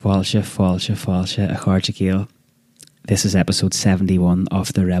Fáilte a Cháirde Gael. This is episode 71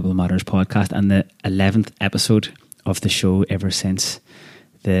 of the Rebel Matters podcast and the 11th episode of the show ever since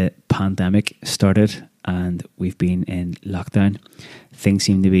the pandemic started and we've been in lockdown. Things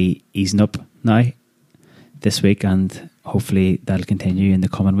seem to be easing up now this week and hopefully that'll continue in the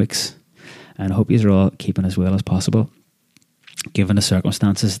coming weeks. And I hope you are all keeping as well as possible given the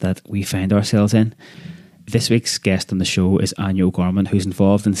circumstances that we find ourselves in. This week's guest on the show is Anya O'Gorman, who's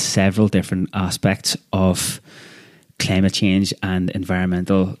involved in several different aspects of climate change and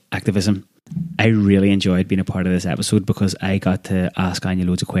environmental activism. I really enjoyed being a part of this episode because I got to ask Anya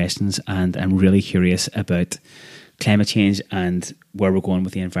loads of questions and I'm really curious about climate change and where we're going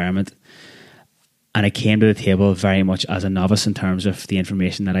with the environment. And I came to the table very much as a novice in terms of the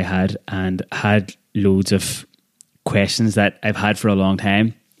information that I had and had loads of questions that I've had for a long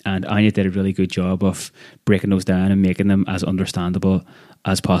time. And Anya did a really good job of breaking those down and making them as understandable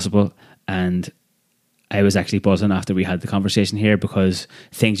as possible. And I was actually buzzing after we had the conversation here because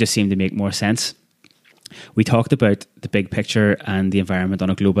things just seemed to make more sense. We talked about the big picture and the environment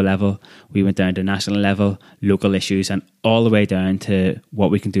on a global level. We went down to national level, local issues, and all the way down to what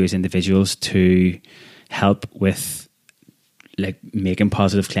we can do as individuals to help with like making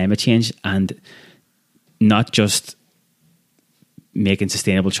positive climate change and not just making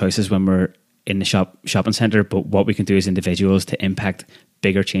sustainable choices when we're in the shopping centre, but what we can do as individuals to impact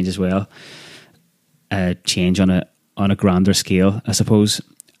bigger change as well. Change on a grander scale, I suppose,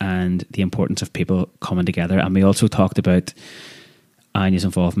 and the importance of people coming together. And we also talked about Anya's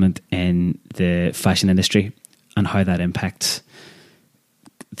involvement in the fashion industry and how that impacts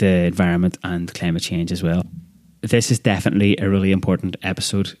the environment and climate change as well. This is definitely a really important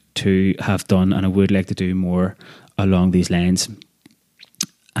episode to have done, and I would like to do more along these lines.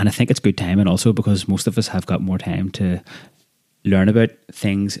 And I think it's good timing also because most of us have got more time to learn about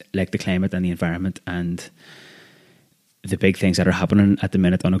things like the climate and the environment and the big things that are happening at the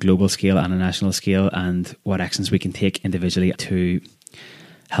minute on a global scale and a national scale and what actions we can take individually to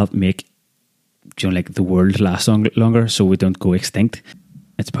help make like the world last longer so we don't go extinct.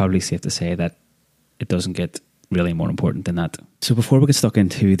 It's probably safe to say that it doesn't get really more important than that. So before we get stuck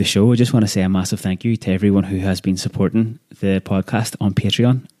into the show, I just want to say a massive thank you to everyone who has been supporting the podcast on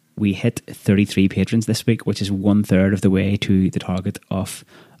Patreon. We hit 33 patrons this week, which is 1/3 of the way to the target of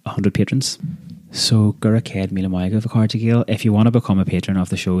 100 patrons. So Gurached Mila Maiga of Cháirde Gael. If you want to become a patron of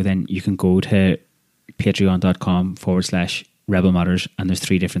the show, then you can go to patreon.com/Rebel Matters, and there's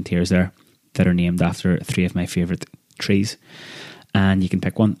 3 different tiers there that are named after 3 of my favourite trees. And you can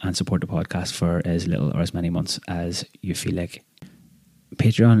pick one and support the podcast for as little or as many months as you feel like.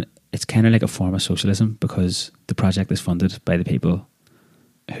 Patreon, it's kind of like a form of socialism because the project is funded by the people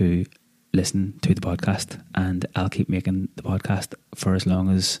who listen to the podcast, and I'll keep making the podcast for as long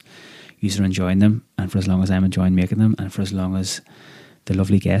as you're enjoying them and for as long as I'm enjoying making them and for as long as the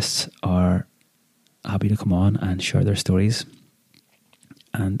lovely guests are happy to come on and share their stories.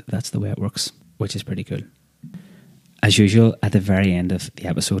 And that's the way it works, which is pretty cool. As usual, at the very end of the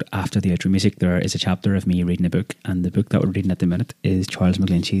episode, after the outro music, there is a chapter of me reading a book, and the book that we're reading at the minute is Charles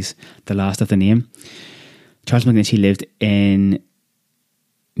McGlinchey's The Last of the Name. Charles McGlinchey lived in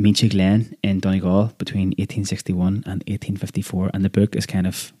Mincha Glen in Donegal between 1861 and 1854, and the book is kind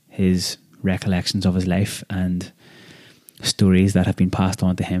of his recollections of his life and stories that have been passed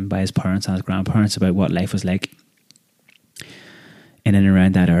on to him by his parents and his grandparents about what life was like in and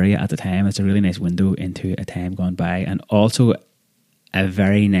around that area at the time. It's a really nice window into a time gone by and also a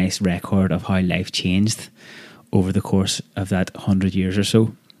very nice record of how life changed over the course of that 100 years or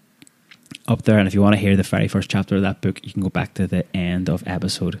so up there. And if you want to hear the very first chapter of that book, you can go back to the end of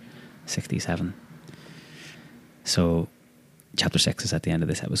episode 67. So chapter 6 is at the end of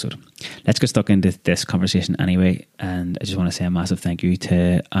this episode. Let's get stuck into this conversation anyway, and I just want to say a massive thank you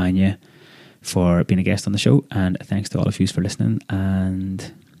to Anya for being a guest on the show, and thanks to all of you for listening,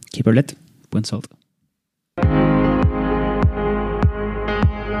 and keep her lit. Buen salt.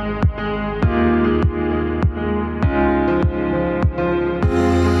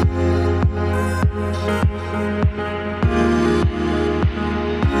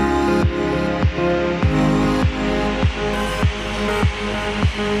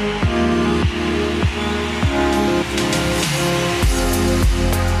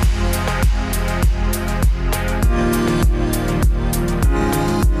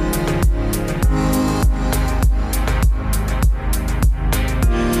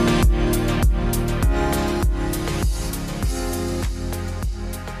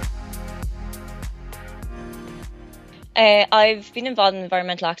 I've been involved in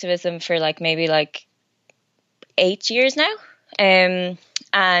environmental activism for maybe 8 years now.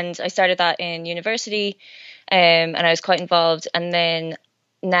 And I started that in university, and I was quite involved. And then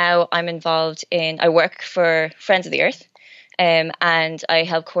now I'm involved I work for Friends of the Earth, and I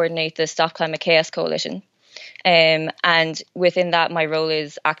help coordinate the Stop Climate Chaos Coalition. And within that, my role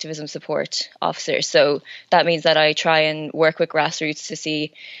is activism support officer. So that means that I try and work with grassroots to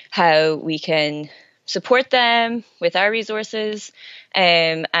see how we can support them with our resources,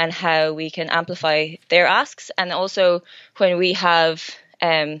 and how we can amplify their asks. And also when we have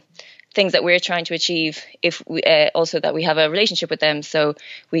things that we're trying to achieve, if we, also that we have a relationship with them, so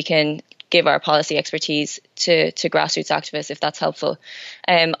we can give our policy expertise to grassroots activists if that's helpful.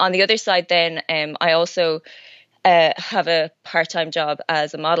 On the other side then, I also have a part-time job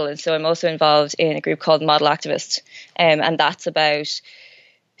as a model, and so I'm also involved in a group called Model Activist, and that's about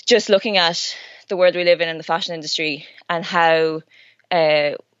just looking at the world we live in the fashion industry and how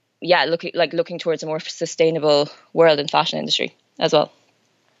looking towards a more sustainable world in fashion industry as well.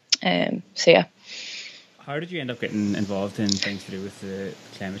 So yeah. How did you end up getting involved in things to do with the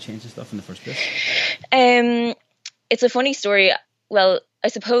climate change and stuff in the first place? It's a funny story. Well, I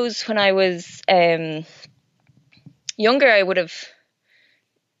suppose when I was younger, I would have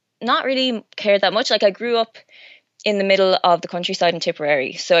not really cared that much. Like, I grew up in the middle of the countryside in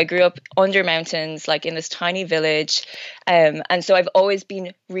Tipperary. So I grew up under mountains, like in this tiny village. And so I've always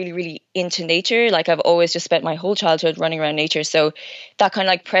been really, really into nature. Like, I've always just spent my whole childhood running around nature. So that kind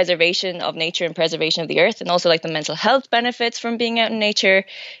of like preservation of nature and preservation of the earth, and also like the mental health benefits from being out in nature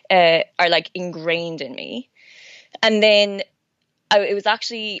are like ingrained in me. And then it was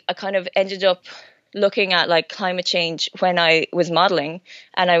actually, I kind of ended up looking at like climate change when I was modeling,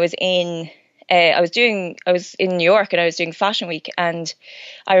 and I was in New York, and I was doing Fashion Week, and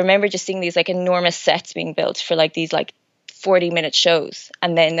I remember just seeing these like enormous sets being built for like these like 40-minute shows,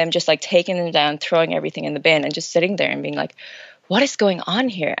 and then them just like taking them down, throwing everything in the bin, and just sitting there and being like, what is going on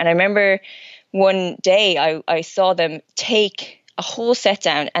here? And I remember one day I saw them take a whole set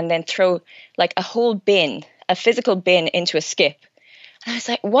down and then throw like a whole bin, a physical bin, into a skip. And I was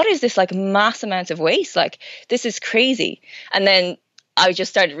like, what is this like mass amounts of waste? Like, this is crazy. And then I just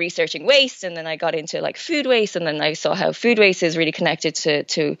started researching waste, and then I got into like food waste, and then I saw how food waste is really connected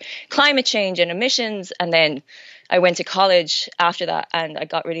to climate change and emissions. And then I went to college after that, and I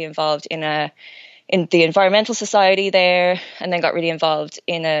got really involved in the environmental society there, and then got really involved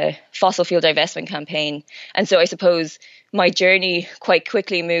in a fossil fuel divestment campaign. And so I suppose my journey quite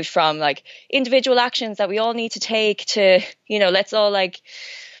quickly moved from like individual actions that we all need to take to, let's all like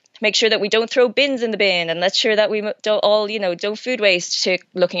make sure that we don't throw bins in the bin, and let's sure that we don't all, don't food waste, to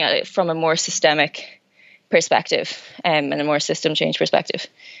looking at it from a more systemic perspective, and a more system change perspective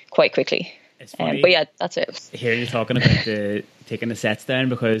quite quickly. It's funny, but yeah, that's it. Here you're talking about taking the sets down,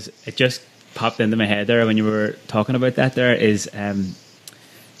 because it just popped into my head there when you were talking about that. There is,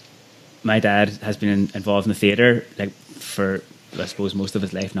 my dad has been involved in the theatre like for, I suppose, most of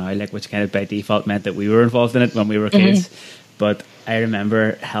his life now, like, which kind of by default meant that we were involved in it when we were kids. Mm-hmm. But I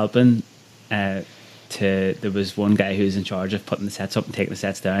remember helping. There was one guy who was in charge of putting the sets up and taking the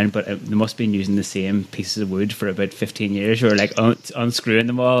sets down, but they must have been using the same pieces of wood for about 15 years, or like unscrewing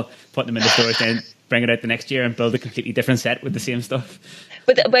them all, putting them in the storage, then bring it out the next year and build a completely different set with the same stuff.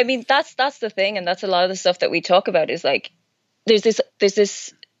 But I mean, that's the thing, and that's a lot of the stuff that we talk about is like, there's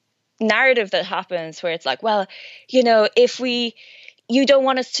this narrative that happens where it's like, well, if you don't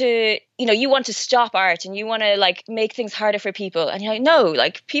want us to, you want to stop art, and you want to like make things harder for people. And you're like, no,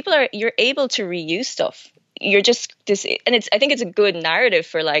 like you're able to reuse stuff. You're just this, and I think it's a good narrative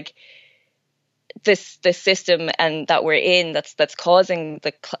for like this system and that we're in that's causing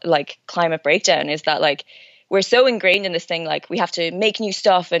the climate breakdown, is that like we're so ingrained in this thing, like we have to make new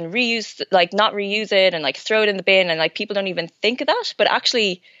stuff and reuse, like not reuse it and like throw it in the bin, and like people don't even think of that. But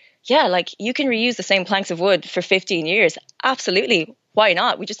actually, yeah, like you can reuse the same planks of wood for 15 years. Absolutely. Why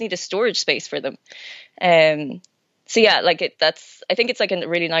not? We just need a storage space for them. So yeah, like I think it's like a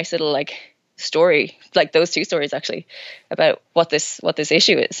really nice little like story, like those two stories actually, about what this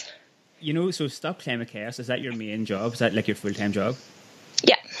issue is. So Stop Climate Chaos, is that your main job? Is that like your full-time job?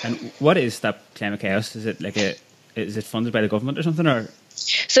 Yeah. And what is Stop Climate Chaos? Is it funded by the government or something, or?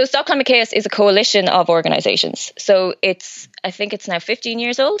 So Stop Climate Chaos is a coalition of organisations. So I think it's now 15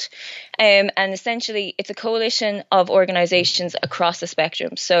 years old. And essentially it's a coalition of organisations across the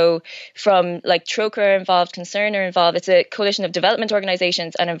spectrum. So from like Trócaire are involved, Concern are involved. It's a coalition of development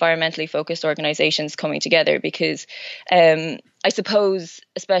organisations and environmentally focused organisations coming together, because I suppose,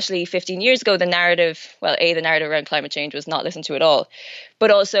 especially 15 years ago, the narrative around climate change was not listened to at all.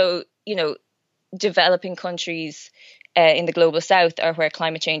 But also, developing countries in the global south are where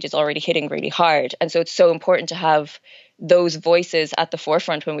climate change is already hitting really hard. And so it's so important to have those voices at the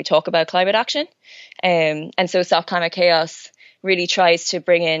forefront when we talk about climate action. And so Stop Climate Chaos really tries to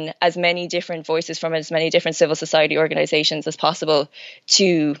bring in as many different voices from as many different civil society organizations as possible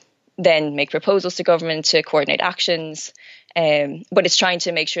to then make proposals to government to coordinate actions. But it's trying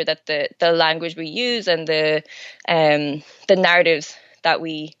to make sure that the language we use and the narratives that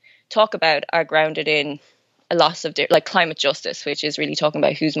we talk about are grounded in a lot of like climate justice, which is really talking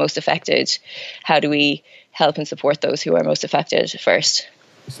about who's most affected. How do we help and support those who are most affected first?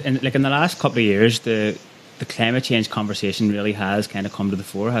 And like in the last couple of years, the climate change conversation really has kind of come to the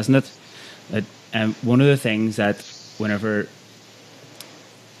fore, hasn't it? One of the things that whenever,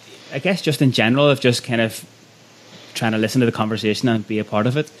 I guess just in general, of just kind of trying to listen to the conversation and be a part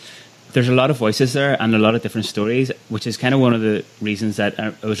of it, there's a lot of voices there and a lot of different stories, which is kind of one of the reasons that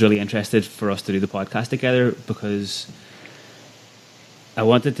I was really interested for us to do the podcast together, because I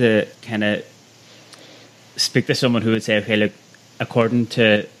wanted to kind of speak to someone who would say, okay, look, according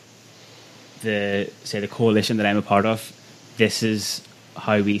to the coalition that I'm a part of, this is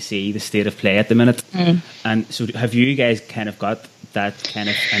how we see the state of play at the minute. And so have you guys kind of got that kind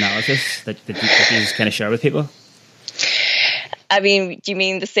of analysis that you just kind of share with people? I mean, do you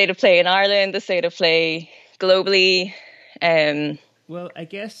mean the state of play in Ireland, the state of play globally? Well, I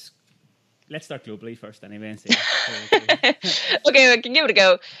guess let's start globally first anyway. And see. Okay, we can give it a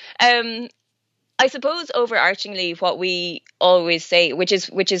go. I suppose overarchingly what we always say, which is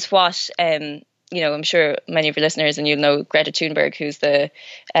what, I'm sure many of your listeners, and you'll know Greta Thunberg, who's the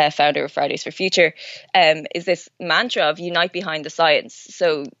founder of Fridays for Future, is this mantra of unite behind the science.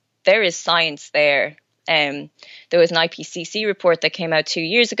 So there is science there. There was an IPCC report that came out 2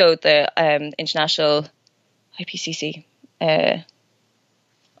 years ago, the International IPCC,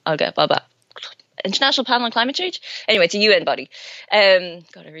 International Panel on Climate Change. Anyway, it's a UN body.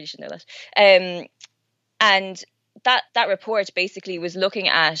 God, I really should know that. And that report basically was looking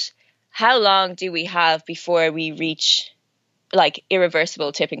at how long do we have before we reach like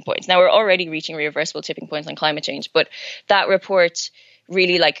irreversible tipping points. Now, we're already reaching irreversible tipping points on climate change, but that report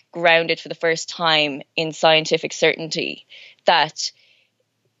really like grounded for the first time in scientific certainty that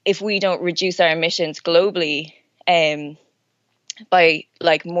if we don't reduce our emissions globally by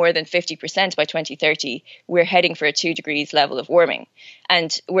like more than 50% by 2030, we're heading for a 2 degrees level of warming.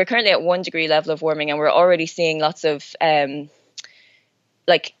 And we're currently at 1 degree level of warming, and we're already seeing lots of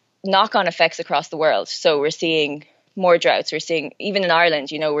like knock-on effects across the world. So we're seeing more droughts. We're seeing, even in Ireland,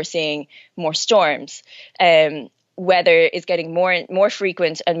 we're seeing more storms. Weather is getting more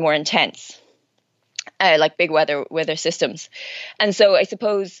frequent and more intense, like big weather systems. And so I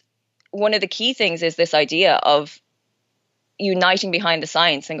suppose one of the key things is this idea of uniting behind the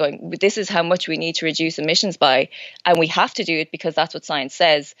science and going, this is how much we need to reduce emissions by, and we have to do it because that's what science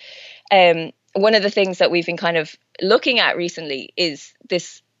says. One of the things that we've been kind of looking at recently is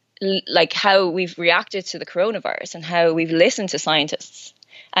this, like how we've reacted to the coronavirus and how we've listened to scientists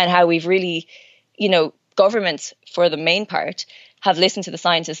and how we've really, governments, for the main part, have listened to the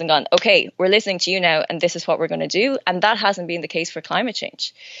scientists and gone, okay, we're listening to you now, and this is what we're going to do. And that hasn't been the case for climate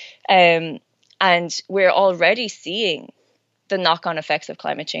change. And we're already seeing the knock-on effects of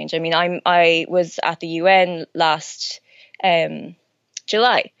climate change. I mean, I was at the UN last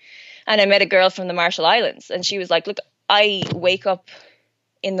July, and I met a girl from the Marshall Islands, and she was like, look, I wake up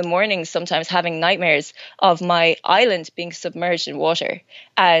in the mornings sometimes having nightmares of my island being submerged in water.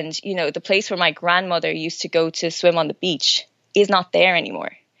 And, the place where my grandmother used to go to swim on the beach is not there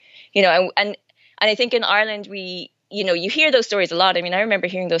anymore. And I think in Ireland, you hear those stories a lot. I mean, I remember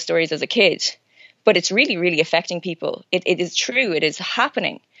hearing those stories as a kid, but it's really, really affecting people. It is true. It is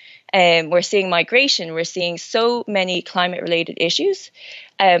happening. We're seeing migration. We're seeing so many climate-related issues.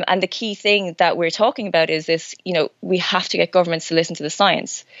 And the key thing that we're talking about is this, we have to get governments to listen to the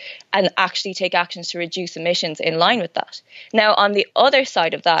science and actually take actions to reduce emissions in line with that. Now, on the other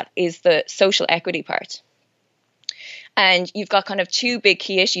side of that is the social equity part. And you've got kind of two big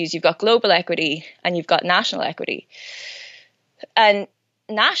key issues. You've got global equity and you've got national equity. And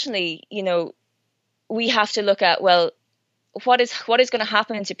nationally, we have to look at, well, what is going to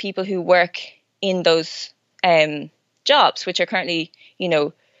happen to people who work in those jobs, which are currently,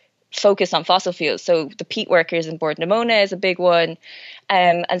 focused on fossil fuels. So the peat workers in Bord na Móna is a big one.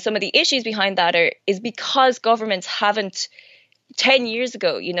 And some of the issues behind that is because governments haven't, 10 years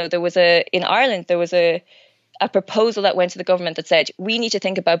ago, in Ireland, there was a proposal that went to the government that said, we need to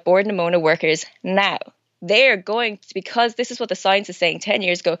think about Bord na Móna workers now. They're going to, because this is what the science is saying 10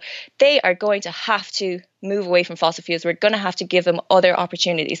 years ago, they are going to have to move away from fossil fuels. We're going to have to give them other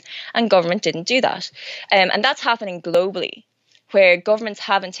opportunities. And government didn't do that. And that's happening globally. where governments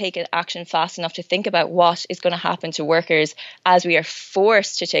haven't taken action fast enough to think about what is going to happen to workers as we are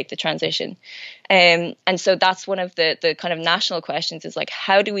forced to take the transition. And so that's one of the kind of national questions, is like,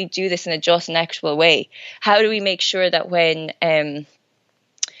 how do we do this in a just and equitable way? How do we make sure that when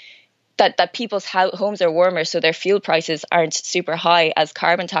that people's homes are warmer, so their fuel prices aren't super high as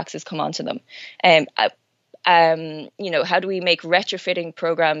carbon taxes come onto them? How do we make retrofitting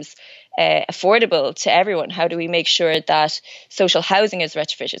programs affordable to everyone? How do we make sure that social housing is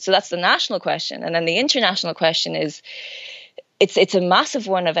retrofitted? So that's the national question. And then the international question is, it's a massive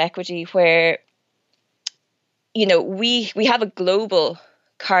one of equity, where, we have a global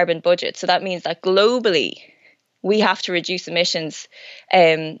carbon budget. So that means that globally, we have to reduce emissions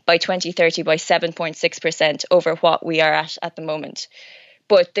by 2030 by 7.6% over what we are at the moment.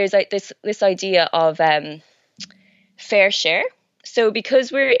 But there's like this idea of fair share. So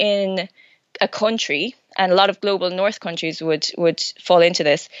because we're in a country, and a lot of global north countries would fall into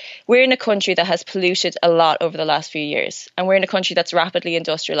this, we're in a country that has polluted a lot over the last few years. And we're in a country that's rapidly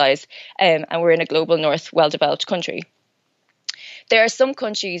industrialized, and we're in a global north, well-developed country. There are some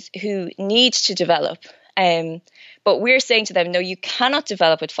countries who need to develop, but we're saying to them, no, you cannot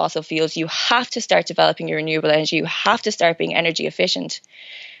develop with fossil fuels. You have to start developing your renewable energy. You have to start being energy efficient.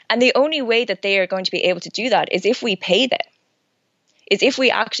 And the only way that they are going to be able to do that is if we pay them, is if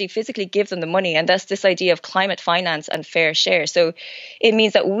we actually physically give them the money. And that's this idea of climate finance and fair share. So it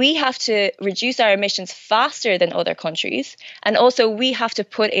means that we have to reduce our emissions faster than other countries. And also we have to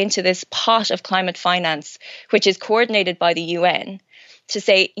put into this pot of climate finance, which is coordinated by the UN, to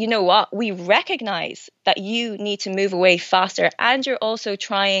say, you know what, we recognize that you need to move away faster, and you're also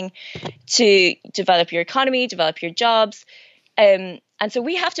trying to develop your economy, develop your jobs. And so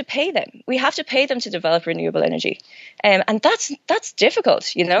we have to pay them. We have to pay them to develop renewable energy. And that's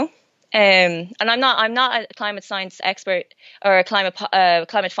difficult, And I'm not a climate science expert or a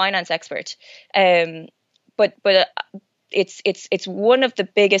climate finance expert. But it's one of the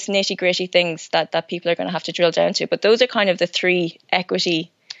biggest nitty-gritty things that people are going to have to drill down to. But those are kind of the three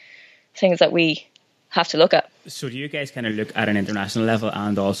equity things that we have to look at. So do you guys kind of look at an international level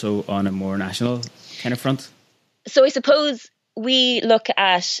and also on a more national kind of front? So I suppose we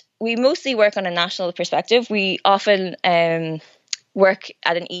mostly work on a national perspective. We often work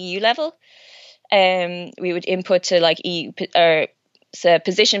at an EU level. We would input to like EU or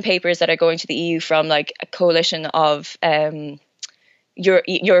position papers that are going to the EU from like a coalition of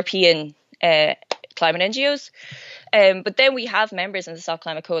European climate NGOs. But then we have members in the Stop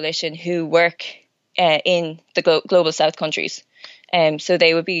Climate Coalition who work in the global South countries. So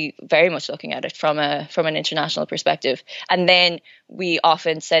they would be very much looking at it from an international perspective. And then we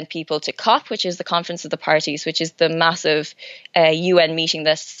often send people to COP, which is the Conference of the Parties, which is the massive UN meeting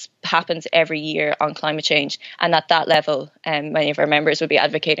that happens every year on climate change. And at that level, many of our members would be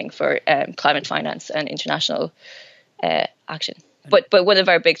advocating for climate finance and international action. But one of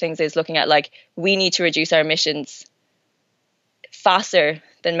our big things is looking at, like, we need to reduce our emissions faster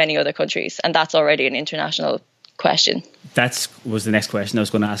than many other countries. And that's already an international question. That was the next question I was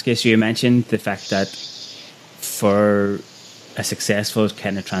going to ask you. So you mentioned the fact that for a successful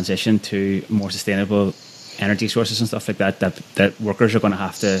kind of transition to more sustainable energy sources and stuff like that workers are going to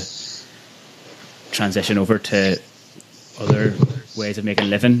have to transition over to other ways of making a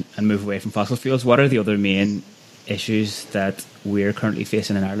living and move away from fossil fuels. What are the other main issues that we're currently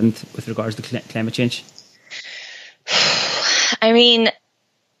facing in Ireland with regards to climate change? I mean,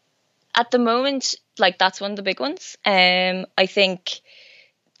 at the moment, like, that's one of the big ones. I think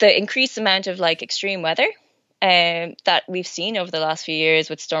the increased amount of like extreme weather that we've seen over the last few years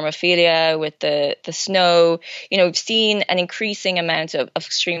with Storm Ophelia, with the snow, we've seen an increasing amount of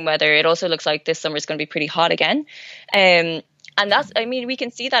extreme weather. It also looks like this summer is going to be pretty hot again. And that's, I mean, we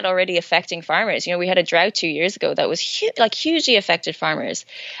can see that already affecting farmers. We had a drought 2 years ago that was hugely affected farmers.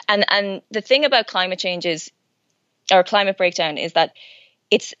 And the thing about climate change or climate breakdown is that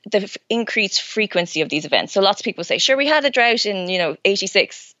it's the increased frequency of these events. So lots of people say, sure, we had a drought in,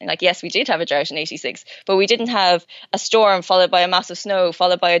 86. And like, yes, we did have a drought in 86, but we didn't have a storm followed by a massive snow,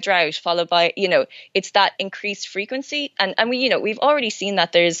 followed by a drought, followed by, it's that increased frequency. And we've already seen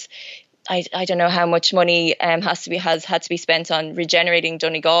that there's, I don't know how much money has had to be spent on regenerating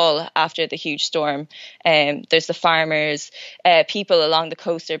Donegal after the huge storm. There's the farmers, people along the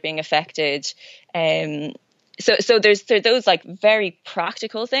coast are being affected. So there's those like very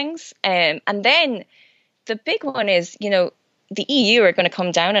practical things. And then the big one is, the EU are going to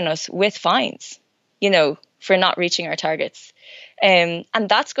come down on us with fines, for not reaching our targets. And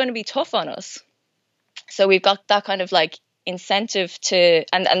that's going to be tough on us. So we've got that kind of like incentive to,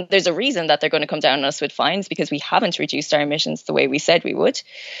 and there's a reason that they're going to come down on us with fines, because we haven't reduced our emissions the way we said we would.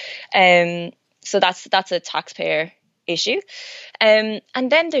 So that's a taxpayer issue. And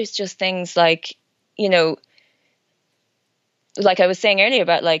then there's just things like, like I was saying earlier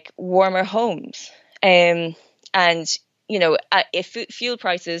about like warmer homes. And, if fuel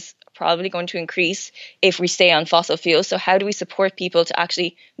prices are probably going to increase if we stay on fossil fuels. So how do we support people to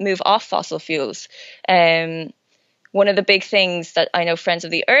actually move off fossil fuels? One of the big things that I know Friends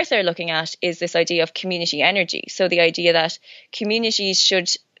of the Earth are looking at is this idea of community energy. So the idea that communities should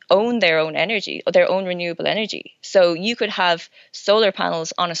own their own energy, or their own renewable energy. So you could have solar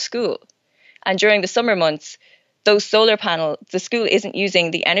panels on a school, and during the summer months, those solar panels, the school isn't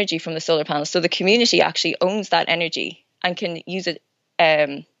using the energy from the solar panels. So the community actually owns that energy and can use it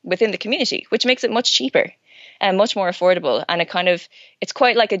within the community, which makes it much cheaper and much more affordable. And it's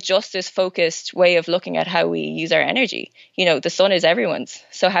quite like a justice focused way of looking at how we use our energy. The sun is everyone's.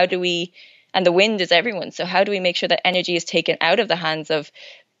 So and the wind is everyone's. So how do we make sure that energy is taken out of the hands of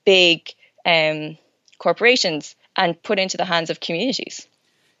big corporations and put into the hands of communities?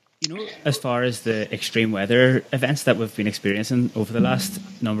 As far as the extreme weather events that we've been experiencing over the last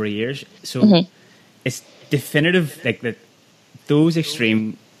number of years, so it's definitive, like that those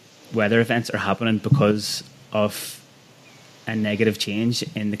extreme weather events are happening because of a negative change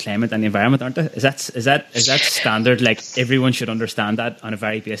in the climate and the environment, aren't they? Is that standard? Like everyone should understand that on a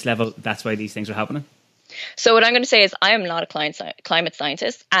very base level. That's why these things are happening. So what I'm going to say is I am not a climate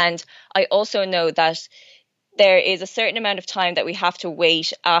scientist, and I also know that there is a certain amount of time that we have to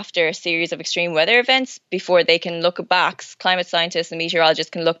wait after a series of extreme weather events before they can look back. Climate scientists and meteorologists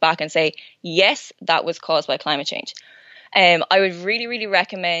can look back and say, yes, that was caused by climate change. I would really, really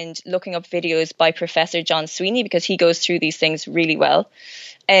recommend looking up videos by Professor John Sweeney, because he goes through these things really well.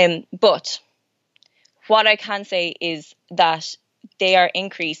 But what I can say is that they are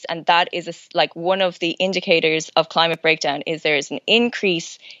increased, and that is one of the indicators of climate breakdown is there is an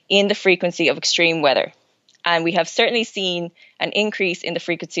increase in the frequency of extreme weather. And we have certainly seen an increase in the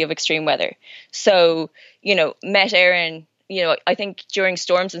frequency of extreme weather. So, Met Éireann, I think during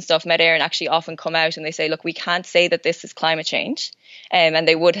storms and stuff, Met Éireann actually often come out and they say, look, we can't say that this is climate change. And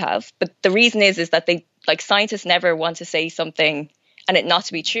they would have. But the reason is that scientists never want to say something and it not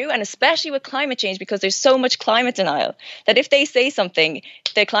to be true. And especially with climate change, because there's so much climate denial that if they say something,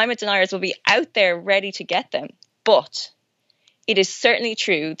 the climate deniers will be out there ready to get them. But it is certainly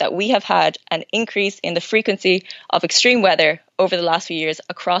true that we have had an increase in the frequency of extreme weather over the last few years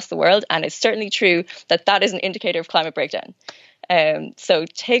across the world. And it's certainly true that is an indicator of climate breakdown. So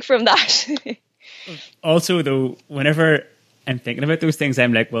take from that. Also, though, whenever I'm thinking about those things,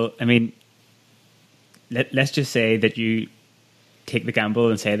 I'm like, well, I mean, let's just say that you take the gamble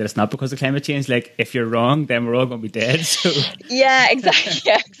and say that it's not because of climate change. Like, if you're wrong, then we're all going to be dead. So yeah, exactly.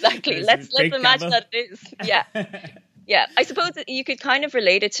 Yeah, exactly. Let's imagine that it is. Yeah. Yeah, I suppose that you could kind of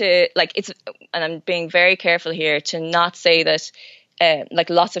relate it to and I'm being very careful here to not say that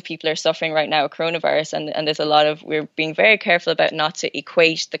lots of people are suffering right now with coronavirus, and there's we're being very careful about not to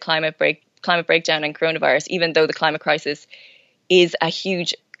equate the climate breakdown and coronavirus, even though the climate crisis is a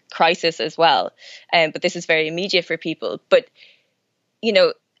huge crisis as well. But this is very immediate for people. But,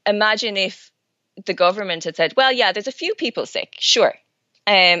 imagine if the government had said, well, yeah, there's a few people sick, sure.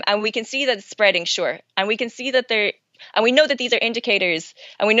 And we can see that it's spreading, sure. And we can see that and we know that these are indicators,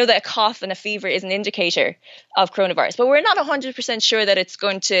 and we know that a cough and a fever is an indicator of coronavirus, but we're not 100% sure that it's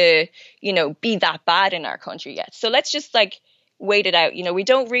going to, be that bad in our country yet. So let's just wait it out. We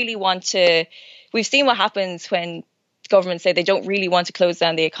don't really want to, we've seen what happens when governments say they don't really want to close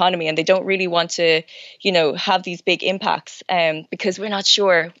down the economy, and they don't really want to, have these big impacts because we're not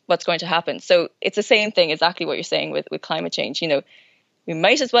sure what's going to happen. So it's the same thing, exactly what you're saying with climate change. We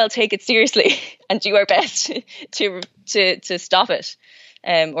might as well take it seriously and do our best to stop it,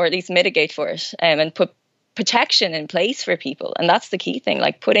 or at least mitigate for it, and put protection in place for people. And that's the key thing,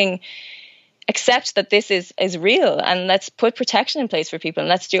 accept that this is real, and let's put protection in place for people, and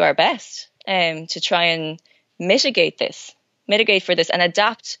let's do our best to try and mitigate for this, and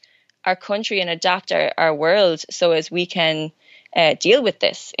adapt our country and adapt our world so as we can deal with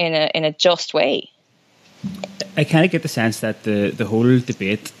this in a just way. I kind of get the sense that the whole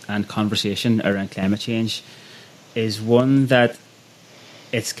debate and conversation around climate change is one that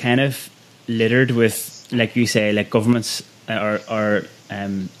it's kind of littered with, like you say, like governments or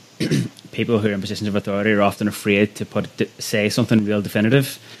people who are in positions of authority are often afraid to say something real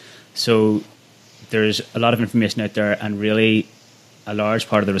definitive. So there's a lot of information out there, and really a large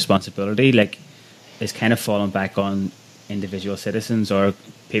part of the responsibility is kind of falling back on individual citizens or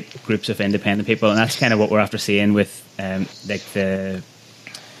groups of independent people, and that's kind of what we're after seeing with like the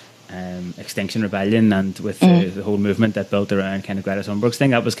Extinction Rebellion and with the whole movement that built around kind of Greta Thunberg's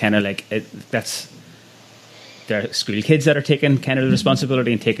thing. That was kind of like they're school kids that are taking kind of the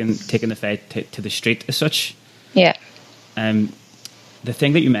responsibility and taking the fight to the street as such. Yeah. The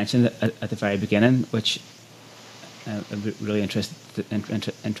thing that you mentioned at the very beginning, which I'm really interested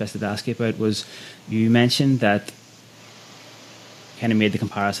to ask you about, was you mentioned that kind of made the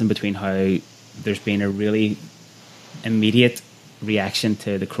comparison between how there's been a really immediate reaction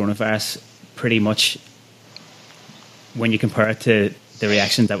to the coronavirus pretty much when you compare it to the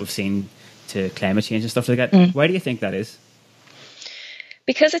reactions that we've seen to climate change and stuff like that. Why do you think that is?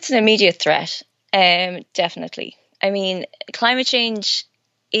 Because it's an immediate threat, definitely. I mean, climate change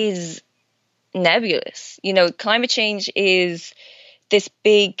is nebulous. You know, climate change is this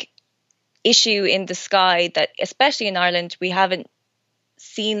big issue in the sky that, especially in Ireland, we haven't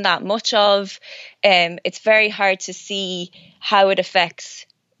seen that much of. It's very hard to see how it affects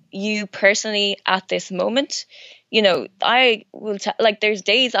you personally at this moment. You know, I will there's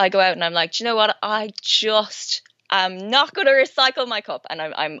days I go out and I'm like, do you know what? I'm not going to recycle my cup, and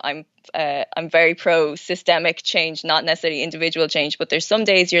I'm very pro systemic change, not necessarily individual change. But there's some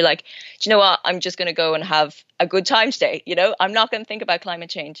days you're like, do you know what? I'm just going to go and have a good time today. You know, I'm not going to think about climate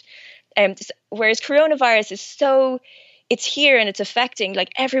change. Whereas coronavirus is it's here and it's affecting,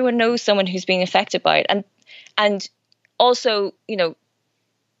 like, everyone knows someone who's being affected by it, and also, you know,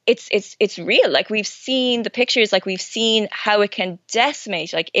 it's real. Like, we've seen the pictures, like, we've seen how it can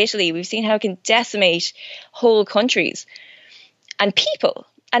decimate, like Italy, we've seen how it can decimate whole countries and people,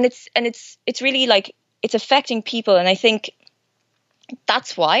 and it's really, like, it's affecting people. And I think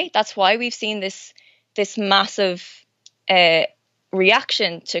that's why we've seen this massive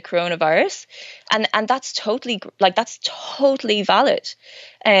reaction to coronavirus, and that's totally valid.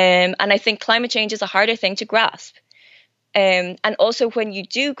 And I think climate change is a harder thing to grasp. And also, when you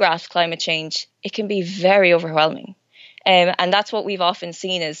do grasp climate change, it can be very overwhelming. And that's what we've often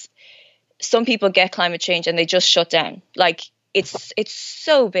seen is some people get climate change and they just shut down. Like, it's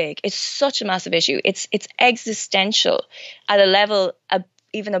so big. It's such a massive issue. It's existential at a level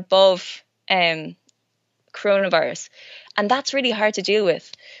even above coronavirus. And that's really hard to deal with.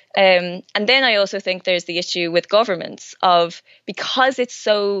 And then I also think there's the issue with governments because it's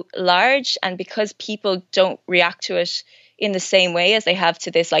so large and because people don't react to it in the same way as they have to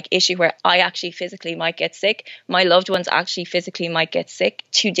this, like, issue where I actually physically might get sick. My loved ones actually physically might get sick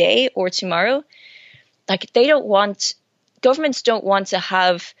today or tomorrow. Like, governments don't want to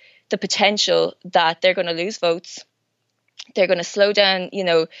have the potential that they're going to lose votes. They're going to slow down, you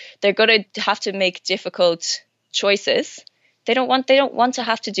know, they're going to have to make difficult choices. They don't want to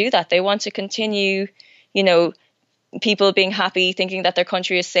have to do that. They want to continue, you know, people being happy, thinking that their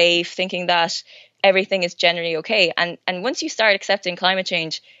country is safe, thinking that everything is generally okay. And once you start accepting climate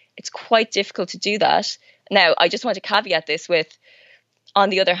change, it's quite difficult to do that. Now, I just want to caveat this with, on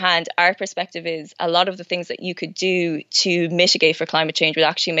the other hand, our perspective is a lot of the things that you could do to mitigate for climate change would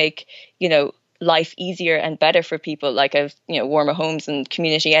actually make, you know, life easier and better for people, like, warmer homes and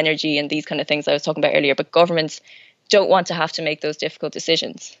community energy and these kind of things I was talking about earlier. But governments don't want to have to make those difficult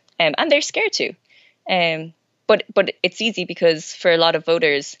decisions, and they're scared to. But it's easy because for a lot of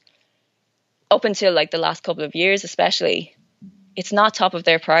voters, up until, like, the last couple of years especially, it's not top of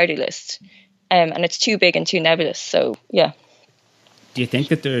their priority list, and it's too big and too nebulous. So, yeah. Do you think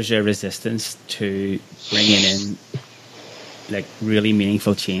that there's a resistance to bringing in, like, really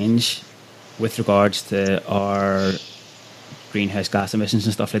meaningful change with regards to our greenhouse gas emissions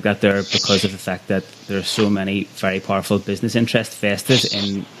and stuff like that there, because of the fact that there are so many very powerful business interests vested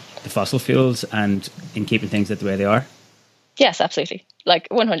in the fossil fuels and in keeping things the way they are? Yes, absolutely. Like,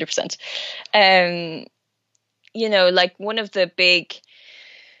 100%. You know, like, one of the big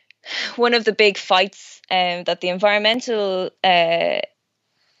fights that the environmental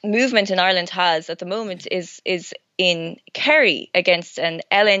movement in Ireland has at the moment is in Kerry against an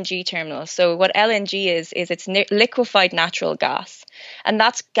LNG terminal. So what LNG is it's liquefied natural gas, and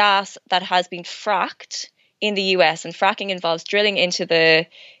that's gas that has been fracked in the US. And fracking involves drilling into the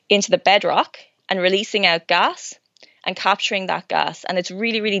bedrock and releasing out gas and capturing that gas. And it's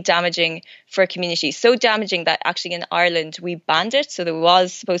really, really damaging for a community. So damaging that actually in Ireland we banned it. So there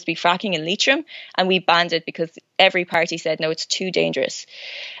was supposed to be fracking in Leitrim, and we banned it because every party said, no, it's too dangerous.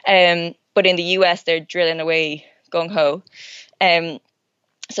 But in the US, they're drilling away gung-ho.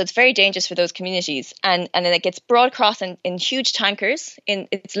 So it's very dangerous for those communities. And then it gets brought across in huge tankers.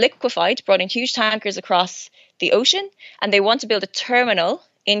 It's liquefied, brought in huge tankers across the ocean. And they want to build a terminal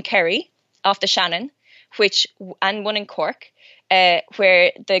in Kerry off the Shannon, and one in Cork,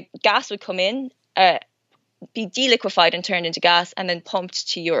 where the gas would come in, be deliquefied and turned into gas, and then pumped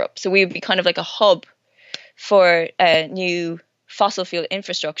to Europe. So we would be kind of like a hub for new fossil fuel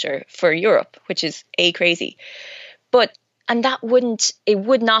infrastructure for Europe, which is crazy. And that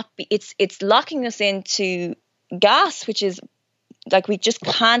would not be, it's locking us into gas, which is like, we just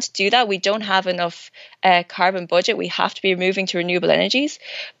can't do that. We don't have enough carbon budget. We have to be moving to renewable energies.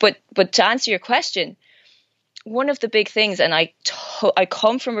 But to answer your question, one of the big things, and I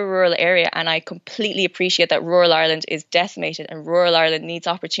come from a rural area, and I completely appreciate that rural Ireland is decimated and rural Ireland needs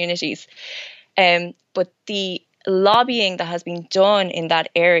opportunities. But the lobbying that has been done in that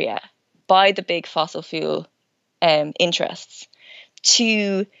area by the big fossil fuel interests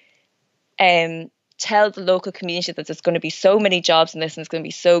to tell the local community that there's going to be so many jobs in this and it's going to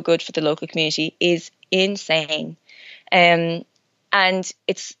be so good for the local community is insane. And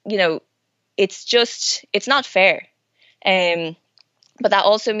it's, it's not fair. But that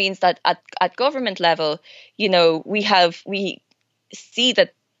also means that at government level, we see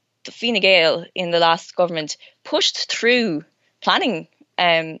that the Fine Gael in the last government pushed through planning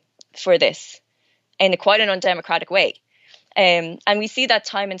for this in quite an undemocratic way. And we see that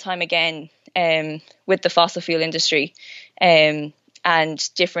time and time again with the fossil fuel industry and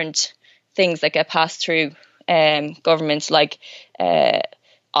different things that get passed through governments, like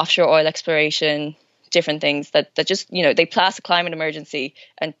offshore oil exploration, different things that just, they passed a climate emergency,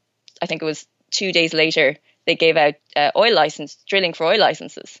 and I think it was 2 days later they gave out drilling for oil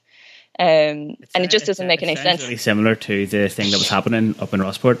licenses. And it just doesn't make any sense. It's really similar to the thing that was happening up in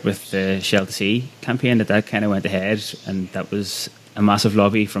Rossport with the Shell to Sea campaign, that kind of went ahead, and that was a massive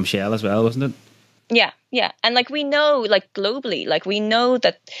lobby from Shell as well, wasn't it? Yeah. And we know, globally, we know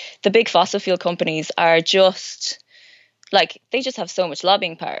that the big fossil fuel companies are just, they just have so much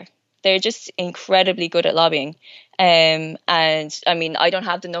lobbying power. They're just incredibly good at lobbying. And I mean, I don't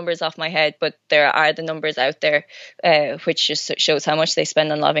have the numbers off my head, but there are the numbers out there, which just shows how much they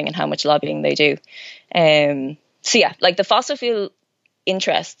spend on lobbying and how much lobbying they do. So yeah, the fossil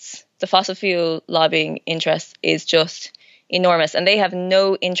fuel lobbying interest is just enormous, and they have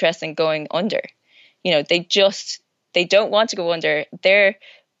no interest in going under. They don't want to go under. Their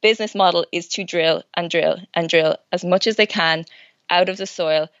business model is to drill and drill and drill as much as they can out of the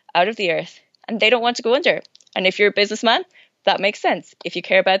soil, out of the earth, and they don't want to go under. And if you're a businessman, that makes sense. If you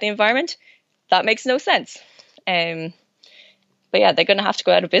care about the environment, that makes no sense. But yeah, they're going to have to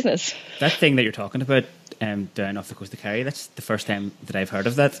go out of business. That thing that you're talking about down off the coast of Kerry, that's the first time that I've heard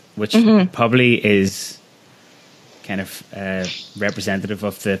of that, which probably is kind of representative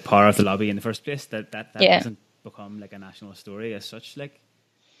of the power of the lobby in the first place, that doesn't become a national story as such.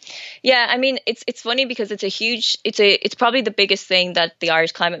 Yeah, I mean, it's funny because it's probably the biggest thing that the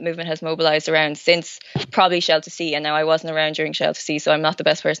Irish climate movement has mobilised around since probably Shell to Sea. And now I wasn't around during Shell to Sea, so I'm not the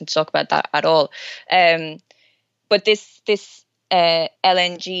best person to talk about that at all. But this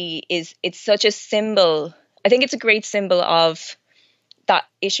LNG it's such a symbol. I think it's a great symbol of that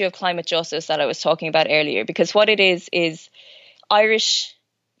issue of climate justice that I was talking about earlier, because what it is Irish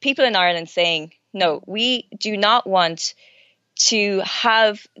people in Ireland saying, no, we do not want to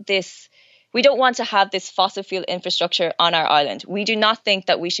have this. We don't want to have this fossil fuel infrastructure on our island. We do not think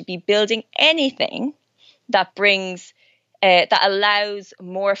that we should be building anything that that allows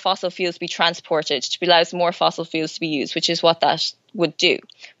more fossil fuels to be transported, allows more fossil fuels to be used, which is what that would do.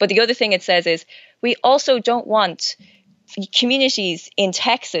 But the other thing it says is we also don't want communities in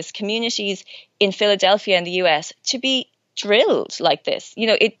Texas, communities in Philadelphia in the US to be drilled like this.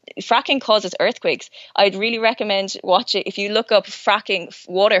 Fracking causes earthquakes. I'd really recommend watch it. If you look up fracking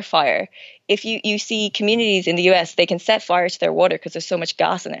water fire, if you see communities in the US, they can set fire to their water because there's so much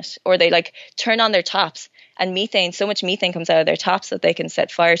gas in it, or they turn on their taps and so much methane comes out of their taps that they can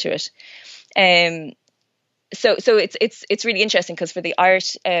set fire to it. So it's really interesting, because for the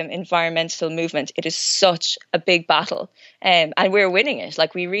Irish environmental movement, it is such a big battle, and we're winning it.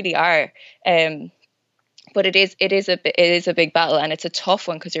 We really are. But it is a big battle, and it's a tough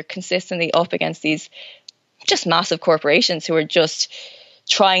one because you're consistently up against these just massive corporations who are just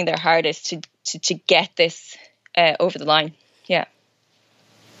trying their hardest to get this over the line. Yeah.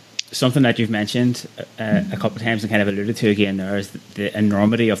 Something that you've mentioned a couple of times and kind of alluded to again there is the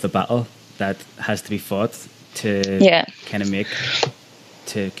enormity of the battle that has to be fought to kind of make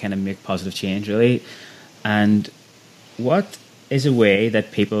positive change, really. And what is a way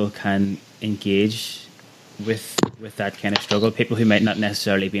that people can engage with that kind of struggle, people who might not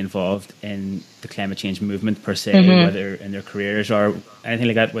necessarily be involved in the climate change movement per se, whether in their careers or anything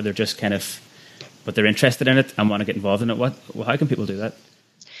like that, where they're just but they're interested in it and want to get involved in it? How can people do that?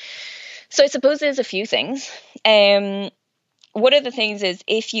 So I suppose there's a few things. One of the things is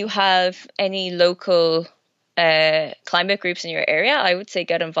if you have any local climate groups in your area, I would say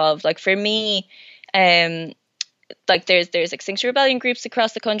get involved. Like for me, like there's Extinction Rebellion groups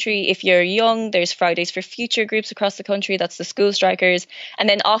across the country. If you're young, there's Fridays for Future groups across the country. That's the school strikers. And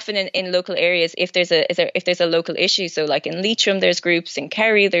then often in local areas, if there's a local issue, so like in Leitrim, there's groups, in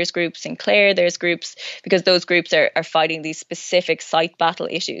Kerry, there's groups, in Clare, there's groups, because those groups are fighting these specific site battle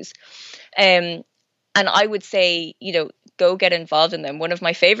issues. And I would say, go get involved in them. One of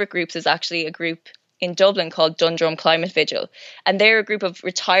my favorite groups is actually a group in Dublin called Dundrum Climate Vigil. And they're a group of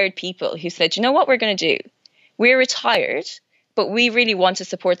retired people who said, you know what we're going to do? We're retired, but we really want to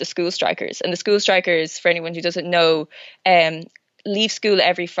support the school strikers. And the school strikers, for anyone who doesn't know, leave school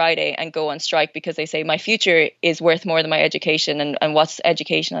every Friday and go on strike because they say my future is worth more than my education, and what's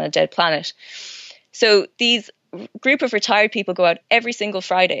education on a dead planet. So these group of retired people go out every single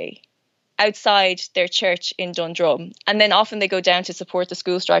Friday outside their church in Dundrum, and then often they go down to support the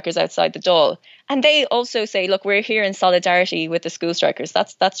school strikers outside the Dáil. And they also say, look, we're here in solidarity with the school strikers.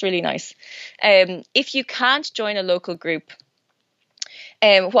 That's really nice. If you can't join a local group,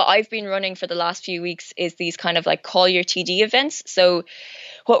 what I've been running for the last few weeks is these kind of like call your TD events. So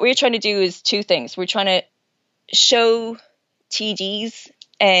what we're trying to do is two things. We're trying to show TDs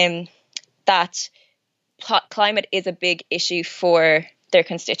that climate is a big issue for their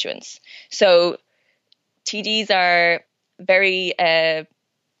constituents. So TDs are very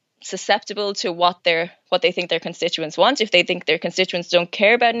susceptible to what they think their constituents want. If they think their constituents don't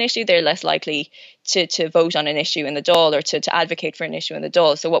care about an issue, they're less likely to vote on an issue in the Dáil or to advocate for an issue in the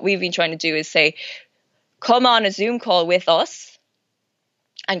Dáil. So what we've been trying to do is say, come on a Zoom call with us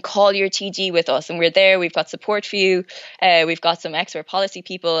and call your TD with us. And we're there. We've got support for you. We've got some expert policy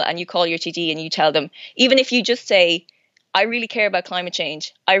people, and you call your TD and you tell them, even if you just say, I really care about climate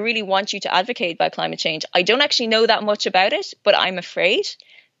change. I really want you to advocate about climate change. I don't actually know that much about it, but I'm afraid.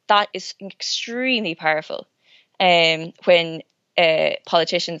 That is extremely powerful when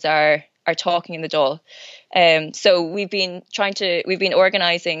politicians are talking in the Dáil. So we've been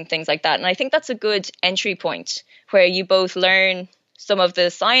organising things like that. And I think that's a good entry point where you both learn some of the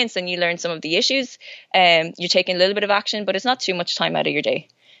science and you learn some of the issues. You're taking a little bit of action, but it's not too much time out of your day.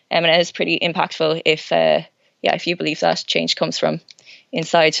 And it is pretty impactful if you believe that change comes from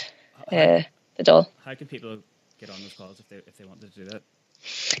inside the Dáil. How can people get on those calls if they wanted to do that?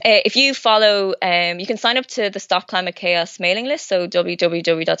 If you follow, you can sign up to the Stop Climate Chaos mailing list, so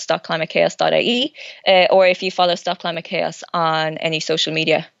www.stopclimatechaos.ie, or if you follow Stop Climate Chaos on any social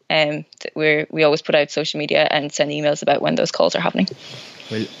media, we always put out social media and send emails about when those calls are happening.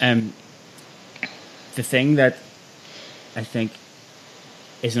 Well, the thing that I think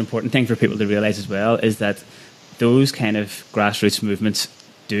is an important thing for people to realise as well is that those kind of grassroots movements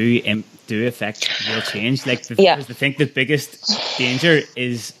do affect real change. Like, I think the biggest danger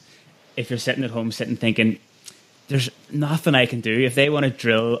is if you're sitting at home thinking, there's nothing I can do. If they want to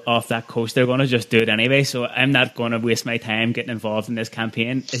drill off that coast, they're going to just do it anyway. So I'm not going to waste my time getting involved in this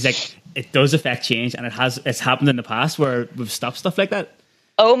campaign. It's like, it does affect change, and it's happened in the past where we've stopped stuff like that.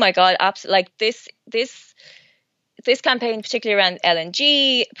 Oh my God, absolutely. Like this campaign, particularly around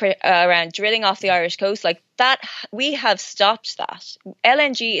LNG, around drilling off the Irish coast, like that, we have stopped that.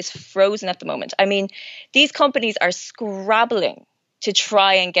 LNG is frozen at the moment. I mean, these companies are scrabbling to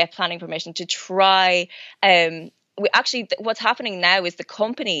try and get planning permission, to try. What's happening now is the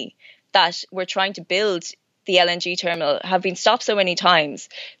company that we're trying to build the LNG terminal have been stopped so many times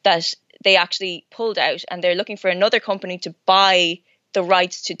that they actually pulled out, and they're looking for another company to buy the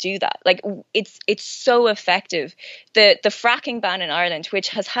rights to do that. Like, it's so effective. The fracking ban in Ireland, which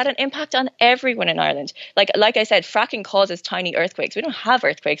has had an impact on everyone in Ireland. Like I said, fracking causes tiny earthquakes. We don't have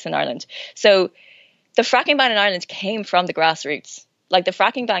earthquakes in Ireland. So the fracking ban in Ireland came from the grassroots. Like, the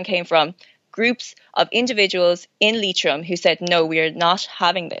fracking ban came from groups of individuals in Leitrim who said, no, we are not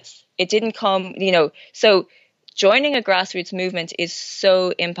having this. It didn't come, so joining a grassroots movement is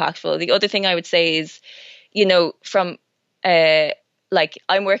so impactful. The other thing I would say is, from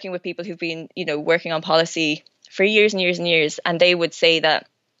I'm working with people who've been, working on policy for years and years and years, and they would say that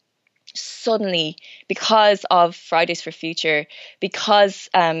suddenly, because of Fridays for Future, because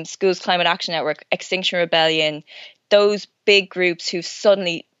Schools Climate Action Network, Extinction Rebellion, those big groups who've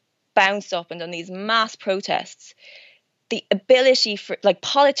suddenly bounced up and done these mass protests, the ability for,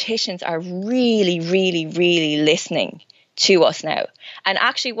 politicians are really, really, really listening to us now. And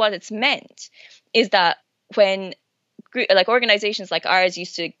actually what it's meant is that when organizations like ours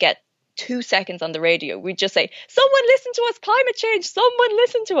used to get 2 seconds on the radio. We'd just say, someone listen to us, climate change, someone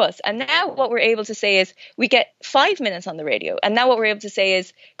listen to us. And now what we're able to say is we get 5 minutes on the radio. And now what we're able to say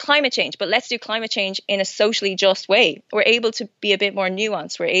is climate change, but let's do climate change in a socially just way. We're able to be a bit more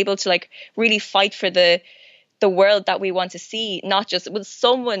nuanced. We're able to like really fight for the world that we want to see, not just, will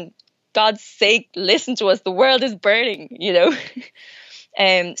someone, God's sake, listen to us, the world is burning, you know.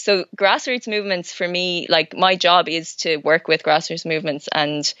 So grassroots movements for me, like my job is to work with grassroots movements,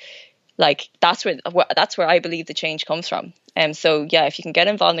 and like that's where I believe the change comes from. So yeah, if you can get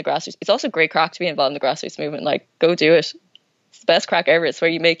involved in the grassroots, it's also great crack to be involved in the grassroots movement. Like, go do it. It's the best crack ever. It's where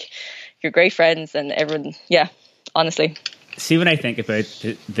you make your great friends and everyone. Yeah, honestly. See, when I think about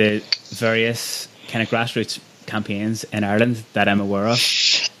the various kind of grassroots campaigns in Ireland that I'm aware of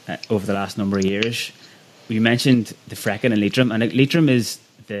over the last number of years, you mentioned the Frecken and Leitrim, and Leitrim is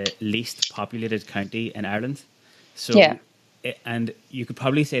the least populated county in Ireland. So, yeah. And you could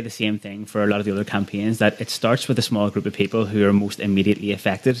probably say the same thing for a lot of the other campaigns, that it starts with a small group of people who are most immediately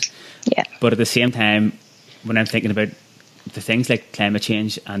affected. Yeah. But at the same time, when I'm thinking about the things like climate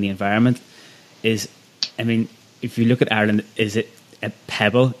change and the environment, is, I mean, if you look at Ireland, is it a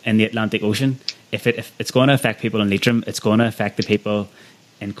pebble in the Atlantic Ocean? If it's going to affect people in Leitrim, it's going to affect the people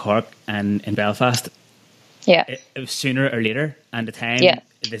in Cork and in Belfast. Yeah. Sooner or later, and the time,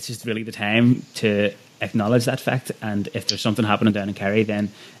 this is really the time to acknowledge that fact. And if there's something happening down in Kerry,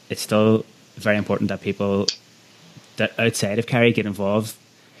 then it's still very important that people that outside of Kerry get involved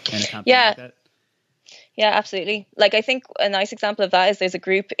in a campaign like that. Yeah, absolutely. Like, I think a nice example of that is there's a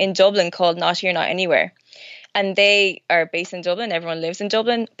group in Dublin called Not Here, Not Anywhere. And they are based in Dublin. Everyone lives in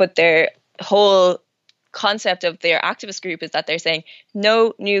Dublin. But their whole concept of their activist group is that they're saying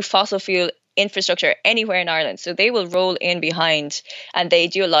no new fossil fuel infrastructure anywhere in Ireland. So they will roll in behind, and they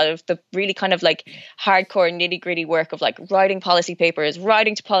do a lot of the really kind of like hardcore nitty gritty work of like writing policy papers,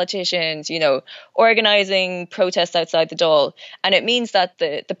 writing to politicians, you know, organizing protests outside the Dáil. And it means that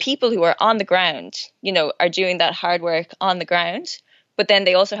the people who are on the ground, you know, are doing that hard work on the ground. But then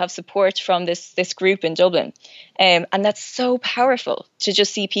they also have support from this group in Dublin. And that's so powerful to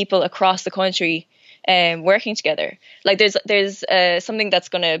just see people across the country working together. Like there's something that's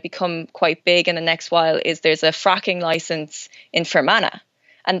going to become quite big in the next while is there's a fracking license in Fermanagh.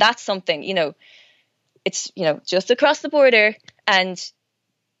 And that's something, you know, it's, you know, just across the border, and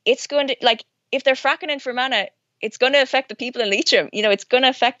it's going to, like, if they're fracking in Fermanagh, it's going to affect the people in Leitrim, you know, it's going to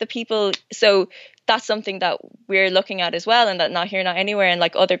affect the people. So that's something that we're looking at as well, and that Not Here, Not Anywhere and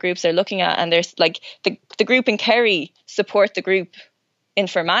like other groups are looking at. And there's like the group in Kerry support the group in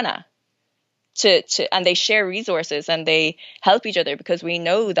Fermanagh. And they share resources and they help each other, because we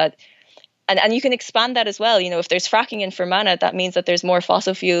know that, and you can expand that as well. You know, if there's fracking in Fermanagh, that means that there's more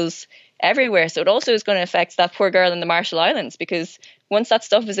fossil fuels everywhere. So it also is going to affect that poor girl in the Marshall Islands, because once that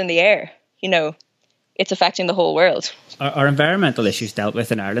stuff is in the air, you know, it's affecting the whole world. Are environmental issues dealt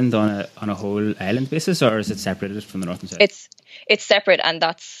with in Ireland on a whole island basis, or is it separated from the north and south? It's separate, and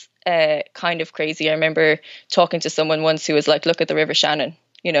that's kind of crazy. I remember talking to someone once who was like, look at the River Shannon.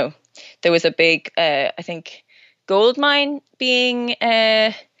 You know, there was a big, I think, gold mine being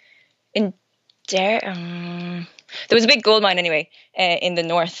in there. There was a big gold mine anyway in the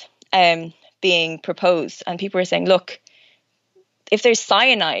north being proposed, and people were saying, look, if there's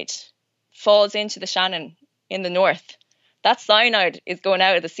cyanide falls into the Shannon in the north, that cyanide is going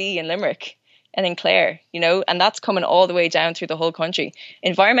out of the sea in Limerick and in Clare, you know, and that's coming all the way down through the whole country.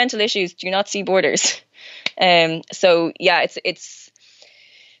 Environmental issues do not see borders. So yeah, it's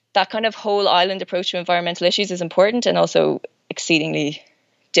that kind of whole island approach to environmental issues is important and also exceedingly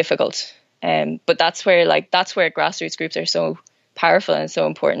difficult. But that's where grassroots groups are so powerful and so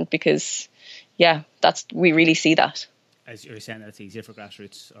important, because yeah, we really see that. As you're saying, that it's easier for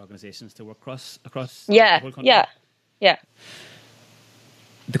grassroots organisations to work across the whole country. Yeah.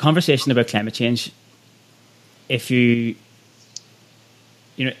 The conversation about climate change, if you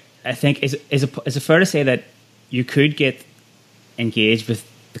know, I think is it fair to say that you could get engaged with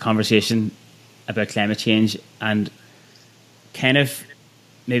the conversation about climate change and kind of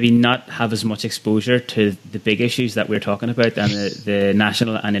maybe not have as much exposure to the big issues that we're talking about and the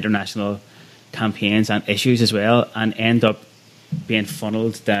national and international campaigns and issues as well, and end up being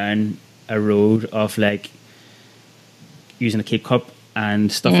funneled down a road of like using a Keep Cup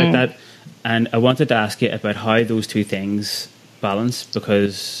and stuff like that. And I wanted to ask you about how those two things balance,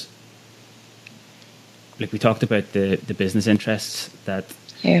 because like we talked about the business interests that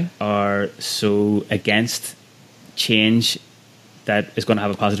are so against change that is going to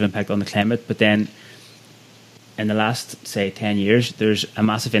have a positive impact on the climate, but then in the last, say, 10 years, there's a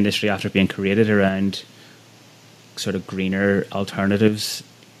massive industry after being created around sort of greener alternatives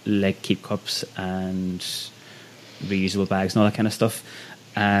like keep cups and reusable bags and all that kind of stuff.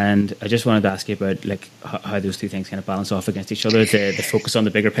 And I just wanted to ask you about like how those two things kind of balance off against each other, the focus on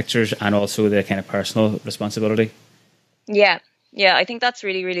the bigger pictures and also the kind of personal responsibility. Yeah, I think that's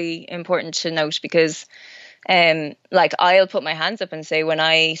really, really important to note, because like I'll put my hands up and say, when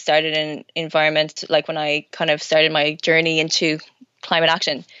I started in environment, like when I kind of started my journey into climate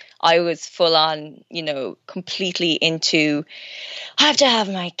action, I was full on, completely into, I have to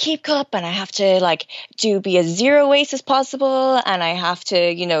have my keep cup, and I have to like be as zero waste as possible, and I have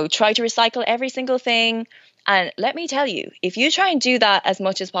to, try to recycle every single thing. And let me tell you, if you try and do that as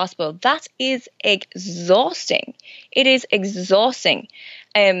much as possible, that is exhausting. It is exhausting.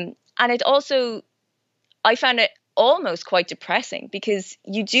 And it also, I found it almost quite depressing, because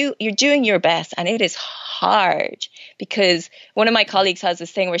you're doing your best, and it is hard, because one of my colleagues has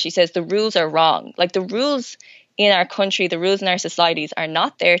this thing where she says the rules are wrong. Like, the rules in our country, the rules in our societies are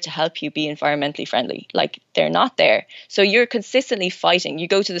not there to help you be environmentally friendly. Like, they're not there. So you're consistently fighting. You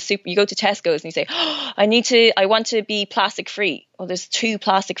go to you go to Tesco's and you say, oh, I want to be plastic free. Well, there's 2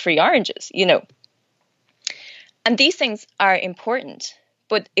 plastic free oranges, And these things are important.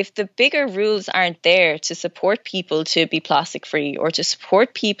 But if the bigger rules aren't there to support people to be plastic free, or to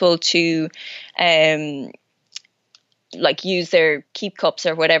support people to like use their keep cups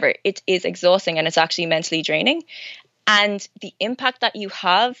or whatever, it is exhausting, and it's actually mentally draining. And the impact that you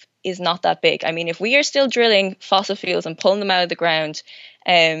have is not that big. I mean, if we are still drilling fossil fuels and pulling them out of the ground,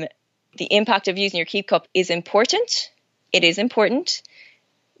 the impact of using your keep cup is important. It is important.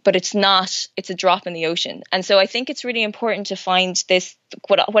 But it's a drop in the ocean. And so I think it's really important to find this.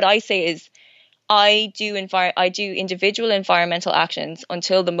 What I say is, I do individual environmental actions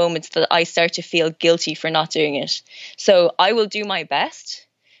until the moments that I start to feel guilty for not doing it. So I will do my best.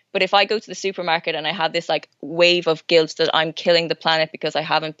 But if I go to the supermarket and I have this like wave of guilt that I'm killing the planet because I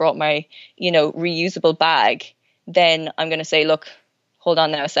haven't brought my, reusable bag, then I'm going to say, look, hold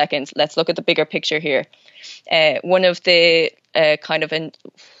on now a second. Let's look at the bigger picture here. One of the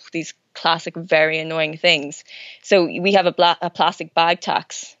these classic, very annoying things. So we have a plastic bag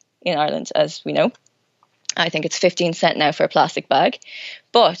tax in Ireland, as we know. I think it's 15 cents now for a plastic bag.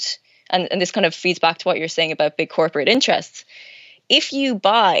 But, and this kind of feeds back to what you're saying about big corporate interests. If you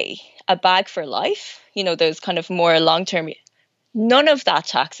buy a bag for life, those kind of more long-term, none of that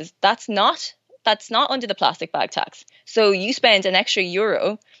taxes, that's not under the plastic bag tax. So you spend an extra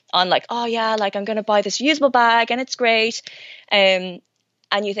euro on like, oh yeah, like I'm going to buy this reusable bag and it's great.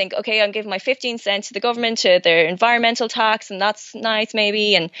 And you think, okay, I'm giving my 15 cents to the government, to their environmental tax, and that's nice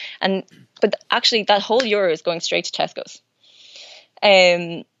maybe. But actually that whole euro is going straight to Tesco's.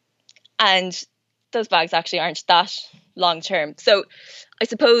 And those bags actually aren't that long term. So I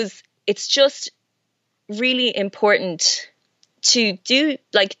suppose it's just really important to do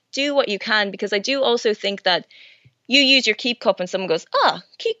what you can, because I do also think that you use your keep cup and someone goes,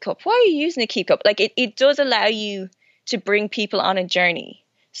 keep cup, why are you using a keep cup? Like it does allow you to bring people on a journey.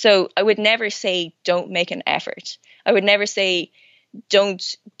 So I would never say don't make an effort. I would never say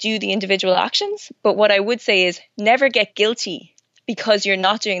don't do the individual actions. But what I would say is never get guilty because you're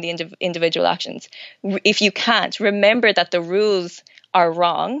not doing the individual actions. If you can't, remember that the rules are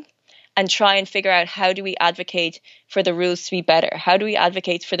wrong, and try and figure out, how do we advocate for the rules to be better? How do we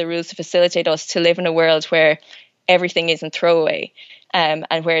advocate for the rules to facilitate us to live in a world where everything isn't throwaway,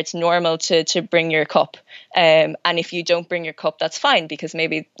 and where it's normal to bring your cup. And if you don't bring your cup, that's fine, because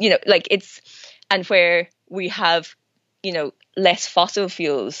maybe, and where we have, less fossil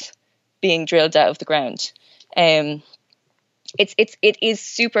fuels being drilled out of the ground. It is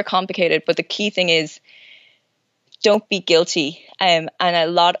super complicated, but the key thing is, don't be guilty. And a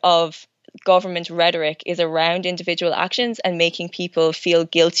lot of government rhetoric is around individual actions and making people feel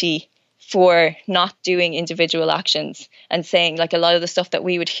guilty for not doing individual actions, and saying, like, a lot of the stuff that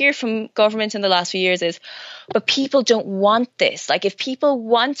we would hear from government in the last few years is, but people don't want this. Like, if people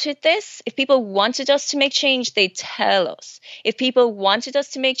wanted this, if people wanted us to make change, they'd tell us. If people wanted us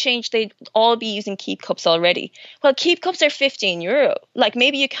to make change, they'd all be using keep cups already. Well, keep cups are €15. Like,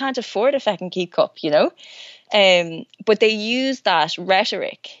 maybe you can't afford a fucking keep cup, but they use that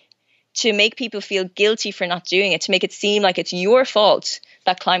rhetoric to make people feel guilty for not doing it, to make it seem like it's your fault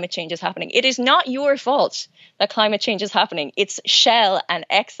that climate change is happening. It is not your fault that climate change is happening. It's Shell and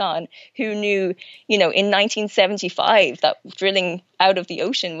Exxon who knew, in 1975 that drilling out of the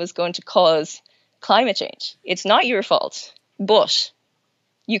ocean was going to cause climate change. It's not your fault, but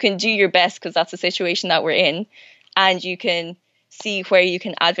you can do your best because that's the situation that we're in, and you can see where you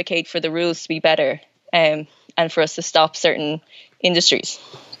can advocate for the rules to be better, and for us to stop certain industries.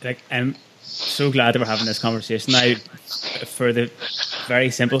 so glad that we're having this conversation now, for the very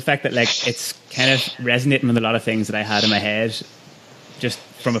simple fact that like it's kind of resonating with a lot of things that I had in my head, just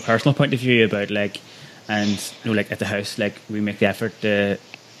from a personal point of view about like, and you know, like at the house, like we make the effort to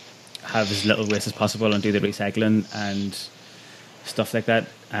have as little waste as possible and do the recycling and stuff like that,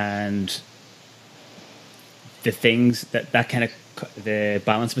 and the things that kind of the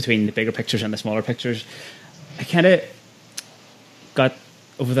balance between the bigger pictures and the smaller pictures, I kind of got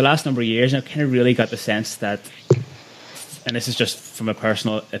over the last number of years, and I kind of really got the sense that, and this is just from a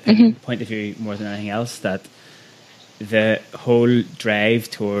personal opinion point of view more than anything else, that the whole drive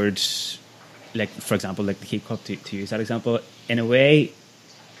towards, like for example, like the Keep Cup, to use that example, in a way,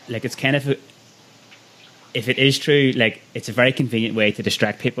 like it's kind of, if it is true, like it's a very convenient way to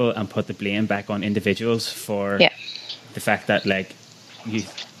distract people and put the blame back on individuals for the fact that like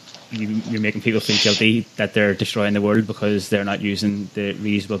you're making people feel guilty that they're destroying the world because they're not using the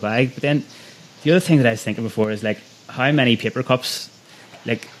reusable bag. But then the other thing that I was thinking before is like how many paper cups,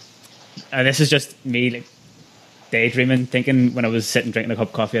 like, and this is just me like daydreaming, thinking when I was sitting drinking a cup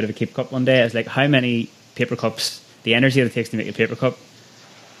of coffee out of a Keep Cup one day, I was like, how many paper cups, the energy that it takes to make a paper cup,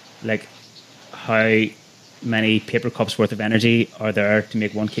 like how many paper cups worth of energy are there to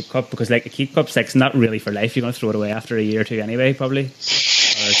make one Keep Cup? Because like a Keep Cup's like, it's not really for life. You're going to throw it away after a year or two anyway, probably, or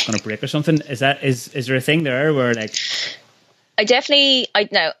it's going to break or something. Is there a thing there where like, I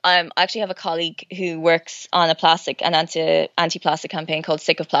actually have a colleague who works on an anti-plastic campaign called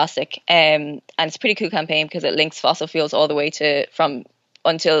Sick of Plastic, and it's a pretty cool campaign because it links fossil fuels all the way to from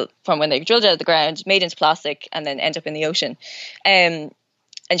when they drilled it out of the ground, made into plastic, and then end up in the ocean.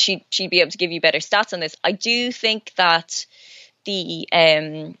 And she'd be able to give you better stats on this. I do think that the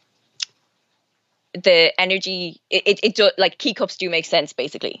energy, it do, like Key Cups do make sense.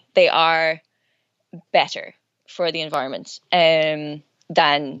 Basically, they are better for the environment than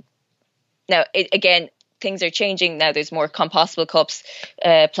now. Again, things are changing now. There's more compostable cups.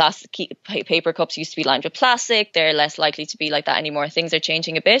 Paper cups used to be lined with plastic. They're less likely to be like that anymore. Things are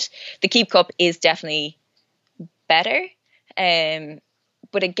changing a bit. The Keep Cup is definitely better.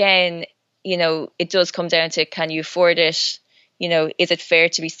 But again, you know, it does come down to, can you afford it? You know, is it fair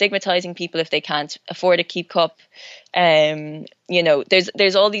to be stigmatizing people if they can't afford a Keep Cup? You know,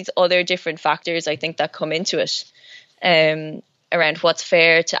 there's all these other different factors, I think, that come into it, around what's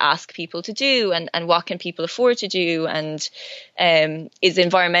fair to ask people to do, and what can people afford to do, and is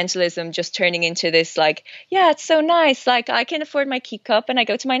environmentalism just turning into this like, yeah, it's so nice, like I can afford my Keep Cup and I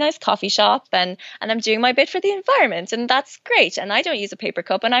go to my nice coffee shop and I'm doing my bit for the environment, and that's great, and I don't use a paper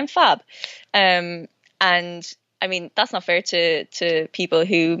cup and I'm fab. And I mean, that's not fair to people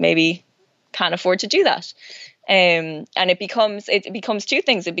who maybe can't afford to do that. And it becomes two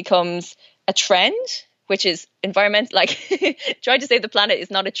things. It becomes a trend, which is environment, like trying to save the planet is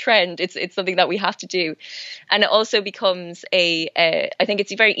not a trend. It's something that we have to do. And it also becomes I think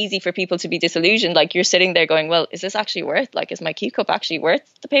it's very easy for people to be disillusioned. Like you're sitting there going, well, is this actually worth, like, is my Keep Cup actually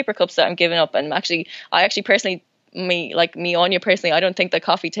worth the paper cups that I'm giving up? And I actually personally, Anya personally, I don't think that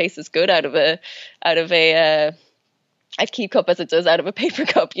coffee tastes as good out of a Keep Cup as it does out of a paper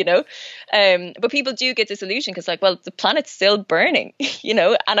cup, you know. But people do get disillusioned because, like, well, the planet's still burning, you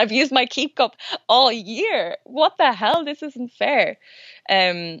know, and I've used my Keep Cup all year. What the hell? This isn't fair.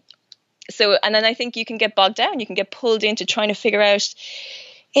 So, and then I think you can get bogged down. You can get pulled into trying to figure out,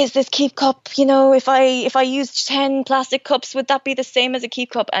 is this Keep Cup, you know, if I used 10 plastic cups, would that be the same as a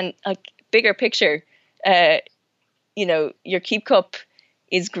Keep Cup? And like, bigger picture, you know, your Keep Cup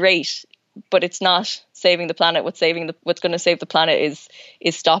is great, but it's not saving the planet. What's going to save the planet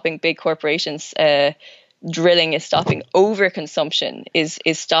is stopping big corporations drilling, is stopping overconsumption, is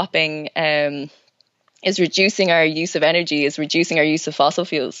stopping is reducing our use of energy, is reducing our use of fossil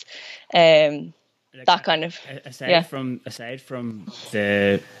fuels. That kind of aside from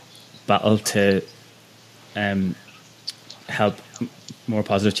the battle to help more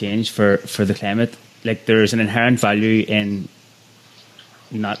positive change for the climate, like there's an inherent value in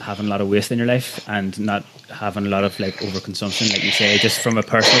not having a lot of waste in your life and not having a lot of like overconsumption, like you say, just from a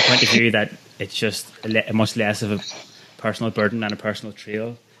personal point of view, that it's just much less of a personal burden and a personal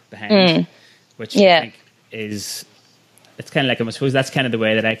trail behind, which I think it's kind of like, I suppose that's kind of the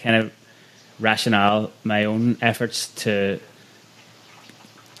way that I kind of rationale my own efforts to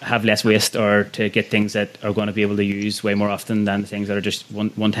have less waste, or to get things that are going to be able to use way more often than things that are just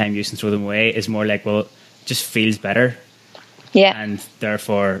one time use and throw them away, is more like, well, it just feels better. Yeah, and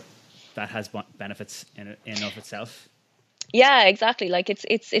therefore that has benefits in and of itself. Yeah, exactly. Like it's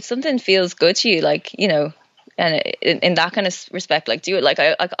if something feels good to you, like, you know, and in that kind of respect, like do it. Like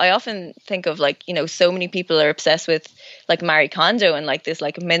I often think of like, you know, so many people are obsessed with like Marie Kondo and like this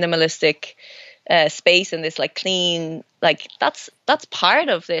like minimalistic space and this like clean, like that's part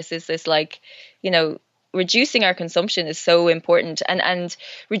of this, is this like, you know, reducing our consumption is so important, and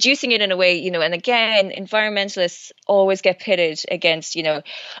reducing it in a way, you know, and again, environmentalists always get pitted against, you know,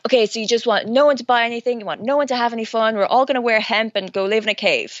 okay, so you just want no one to buy anything, you want no one to have any fun, we're all going to wear hemp and go live in a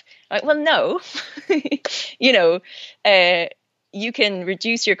cave. Like, well, no. You know, you can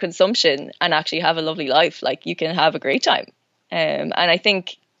reduce your consumption and actually have a lovely life. Like, you can have a great time. And I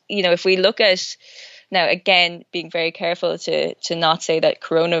think, you know, if we look at, now, again, being very careful to not say that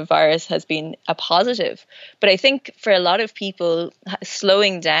coronavirus has been a positive, but I think for a lot of people,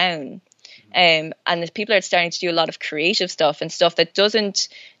 slowing down, and if people are starting to do a lot of creative stuff and stuff that doesn't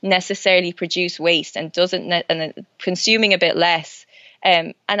necessarily produce waste and and consuming a bit less.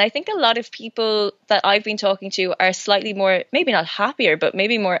 And I think a lot of people that I've been talking to are slightly more, maybe not happier, but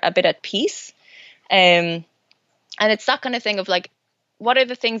maybe more a bit at peace. And it's that kind of thing of like, what are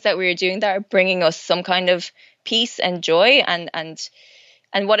the things that we're doing that are bringing us some kind of peace and joy, and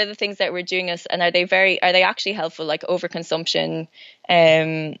what are the things that we're doing us, and are they actually helpful, like overconsumption,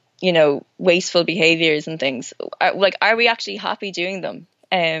 you know, wasteful behaviors and things, are we actually happy doing them?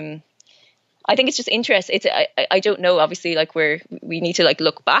 I think it's just interesting. I don't know, obviously, like we need to like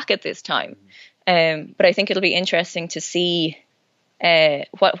look back at this time, but I think it'll be interesting to see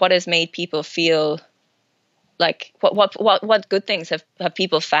what has made people feel like, what good things have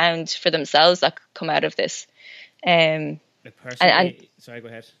people found for themselves that come out of this. Personally, sorry, go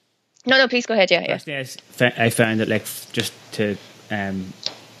ahead. No, please go ahead. Yeah. Personally, I found that, like, just to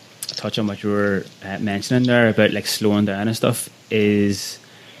touch on what you were mentioning there about like slowing down and stuff, is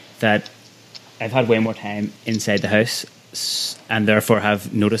that I've had way more time inside the house, and therefore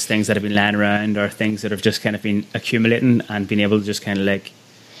have noticed things that have been lying around, or things that have just kind of been accumulating, and been able to just kind of like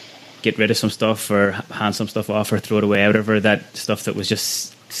get rid of some stuff, or hand some stuff off, or throw it away, or whatever, that stuff that was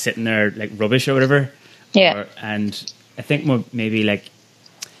just sitting there like rubbish or whatever. Yeah. And I think maybe like,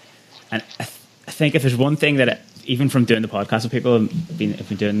 and I think if there's one thing that even from doing the podcast with people, I've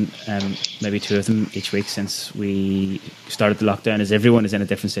been doing maybe 2 of them each week since we started the lockdown, is everyone is in a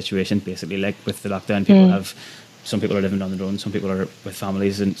different situation basically. Like with the lockdown, people some people are living on their own, some people are with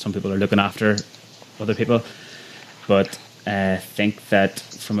families, and some people are looking after other people. But I think that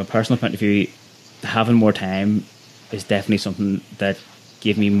from a personal point of view, having more time is definitely something that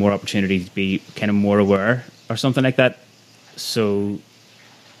gave me more opportunity to be kind of more aware or something like that. So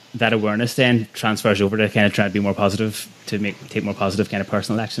that awareness then transfers over to kind of try to be more positive, to take more positive kind of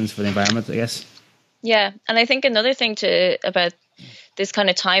personal actions for the environment, I guess. Yeah, and I think another thing about this kind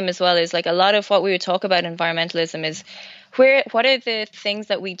of time as well is like a lot of what we would talk about environmentalism is what are the things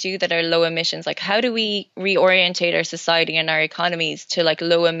that we do that are low emissions? Like, how do we reorientate our society and our economies to like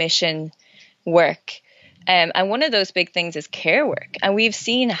low emission work? And one of those big things is care work. And we've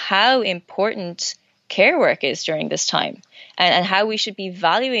seen how important care work is during this time, and how we should be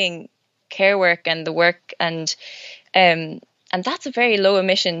valuing care work and the work, and that's a very low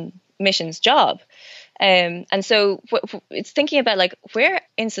emissions job. And so it's thinking about like, where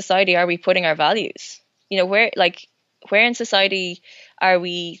in society are we putting our values? You know, where in society are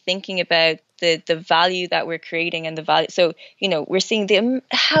we thinking about the value that we're creating and the value? So, you know, we're seeing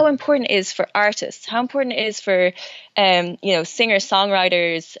how important it is for artists, how important it is for, you know, singer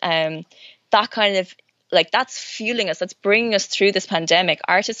songwriters, that kind of like, that's fueling us, that's bringing us through this pandemic.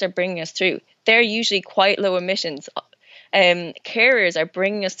 Artists are bringing us through. They're usually quite low emissions. Carers are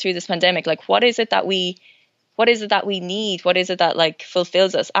bringing us through this pandemic. Like, what is it that we need? What is it that like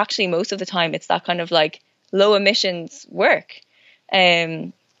fulfills us? Actually, most of the time, it's that kind of like low emissions work.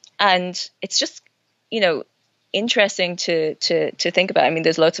 And it's just, you know, interesting to think about. I mean,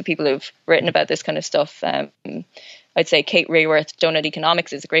 there's lots of people who've written about this kind of stuff. I'd say Kate Raworth, Donut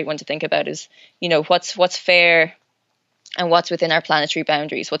Economics, is a great one to think about, is, you know, what's fair and what's within our planetary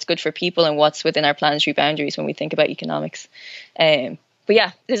boundaries, what's good for people and what's within our planetary boundaries when we think about economics. But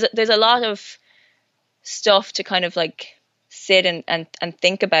yeah, there's a lot of stuff to kind of like sit and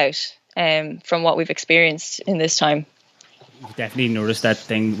think about from what we've experienced in this time. You've definitely noticed that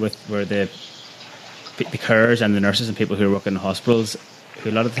thing with where the carers and the nurses and people who are working in hospitals, who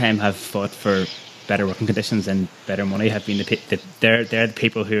a lot of the time have fought for better working conditions and better money, have been they're the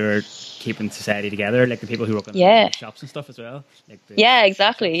people who are keeping society together, like the people who work in shops and stuff as well. Like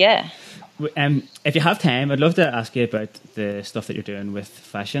exactly. Yeah. If you have time, I'd love to ask you about the stuff that you're doing with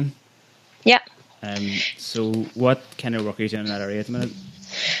fashion. Yeah. So what kind of work are you doing in that area at the minute?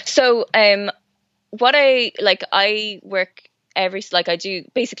 So, I work like I do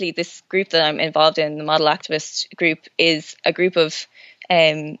basically this group that I'm involved in, the model activist group, is a group of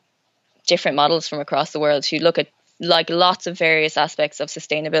different models from across the world who look at like lots of various aspects of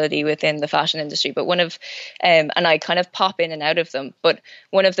sustainability within the fashion industry. But one of, and I kind of pop in and out of them, but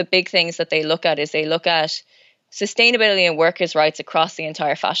one of the big things that they look at is they look at sustainability and workers' rights across the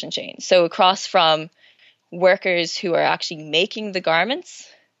entire fashion chain. So across from workers who are actually making the garments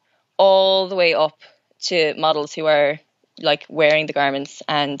all the way up to models who are like wearing the garments,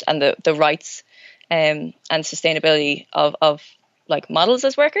 and the rights and sustainability of like models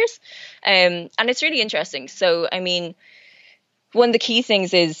as workers. And it's really interesting. So, I mean, one of the key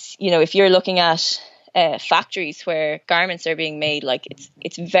things is, you know, if you're looking at factories where garments are being made, like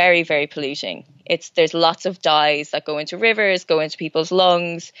it's very, very polluting. There's lots of dyes that go into rivers, go into people's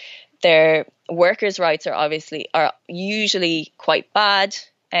lungs. Their workers' rights are usually quite bad.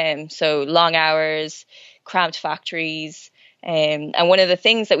 So long hours, cramped factories. And one of the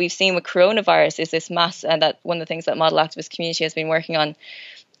things that we've seen with coronavirus is this and that one of the things that model activist community has been working on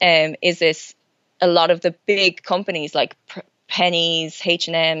is this, a lot of the big companies like Penneys,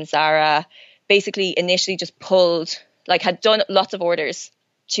 H&M, Zara, basically initially just had done lots of orders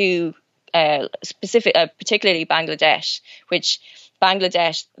to particularly Bangladesh,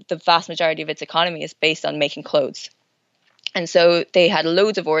 the vast majority of its economy is based on making clothes. And so they had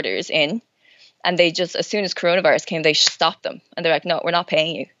loads of orders in, and they just, as soon as coronavirus came, they stopped them. And they're like, no, we're not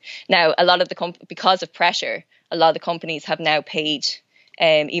paying you. Now, a lot of because of pressure, a lot of the companies have now paid,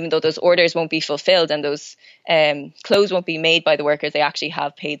 even though those orders won't be fulfilled and those clothes won't be made by the workers, they actually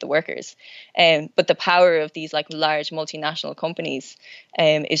have paid the workers. But the power of these like large multinational companies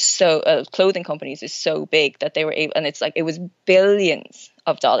clothing companies is so big that they were able, and it was billions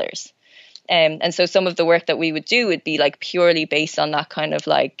of dollars. And so some of the work that we would do would be like purely based on that kind of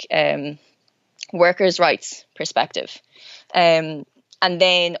like workers' rights perspective. And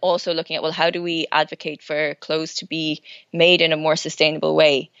then also looking at, well, how do we advocate for clothes to be made in a more sustainable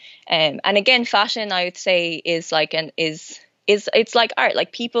way? And again, fashion, I would say, is like it's like art.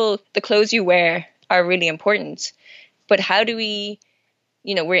 Like the clothes you wear are really important. But how do we,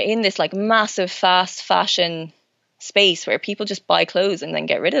 you know, we're in this like massive fast fashion space where people just buy clothes and then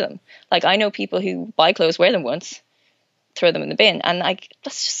get rid of them. Like I know people who buy clothes, wear them once, throw them in the bin, and like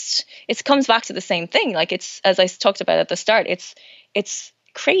it comes back to the same thing. Like it's, as I talked about at the start, it's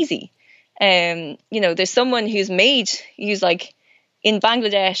crazy. You know, there's someone who's like in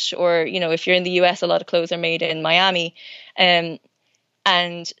Bangladesh, or you know, if you're in the US, a lot of clothes are made in Miami, and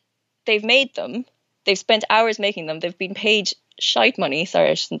they've made them. They've spent hours making them. They've been paid shite money.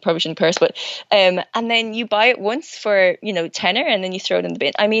 Sorry, probably shouldn't curse, but and then you buy it once for, you know, tenner, and then you throw it in the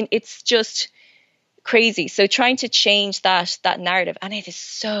bin. I mean, it's just crazy. So trying to change that narrative, and it is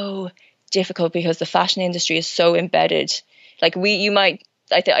so difficult because the fashion industry is so embedded. Like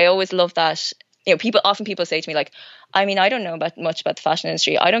I always love that. You know, people say to me like, I mean, I don't know much about the fashion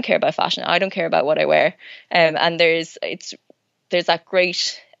industry. I don't care about fashion. I don't care about what I wear. And there's that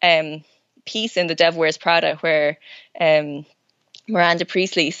great piece in The Devil Wears Prada where Miranda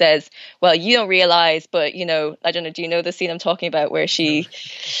Priestley says, well, you don't realize, but you know, I don't know, do you know the scene I'm talking about where she...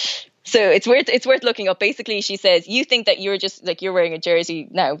 So it's worth looking up. Basically, she says, you think that you're just like, you're wearing a jersey.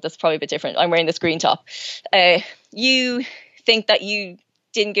 No, that's probably a bit different. I'm wearing this green top. You think that you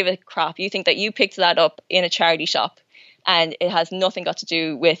didn't give a crap. You think that you picked that up in a charity shop and it has nothing got to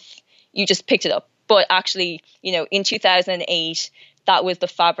do with, you just picked it up. But actually, you know, in 2008, that was the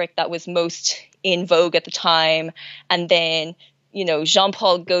fabric that was most in vogue at the time. And then, you know,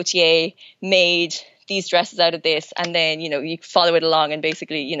 Jean-Paul Gaultier made these dresses out of this, and then, you know, you follow it along, and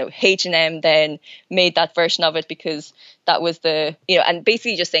basically, you know, H&M then made that version of it because that was the, you know, and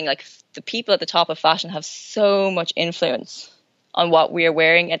basically just saying like the people at the top of fashion have so much influence on what we are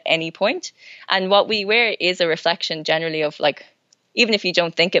wearing at any point, and what we wear is a reflection generally of, like, even if you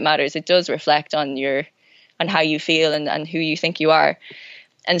don't think it matters, it does reflect on how you feel and who you think you are.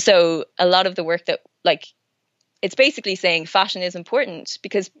 And so a lot of the work that, like, it's basically saying fashion is important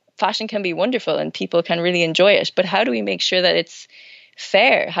because fashion can be wonderful and people can really enjoy it. But how do we make sure that it's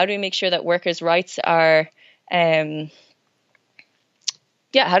fair? How do we make sure that workers' rights are, how do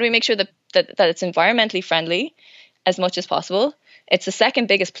we make sure that it's environmentally friendly as much as possible? It's the second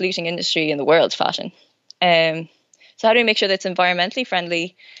biggest polluting industry in the world, fashion. So how do we make sure that it's environmentally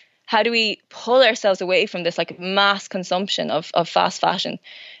friendly? How do we pull ourselves away from this like mass consumption of fast fashion?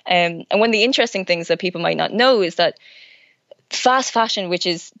 And one of the interesting things that people might not know is that fast fashion, which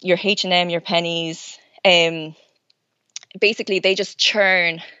is your H&M, your Penneys, basically they just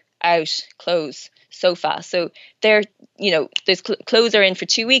churn out clothes so fast. So they're, you know, there's clothes are in for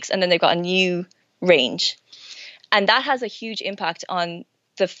 2 weeks and then they've got a new range. And that has a huge impact on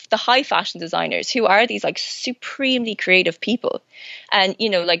the high fashion designers, who are these like supremely creative people. And, you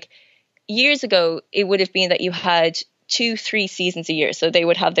know, like years ago, it would have been that you had 2-3 seasons a year. So they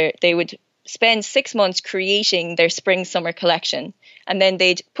would spend 6 months creating their spring summer collection, and then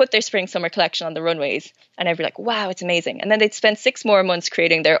they'd put their spring summer collection on the runways, and I'd be like, wow, it's amazing. And then they'd spend 6 more months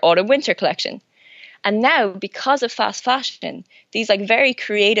creating their autumn winter collection. And now, because of fast fashion, these like very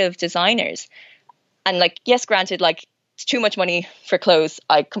creative designers, and like, yes, granted, like it's too much money for clothes.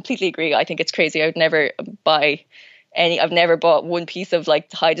 I completely agree. I think it's crazy. I would never buy I've never bought one piece of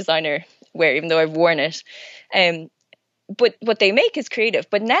like high designer wear, even though I've worn it. But what they make is creative.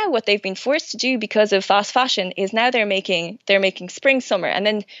 But now what they've been forced to do because of fast fashion is now they're making spring summer, and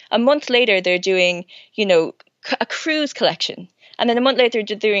then a month later they're doing, you know, a cruise collection, and then a month later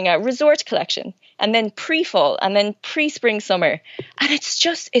they're doing a resort collection, and then pre-fall, and then pre-spring summer. And it's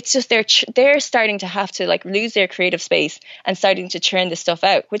just they're starting to have to like lose their creative space and starting to churn this stuff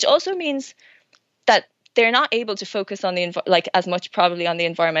out, which also means that they're not able to focus on as much probably on the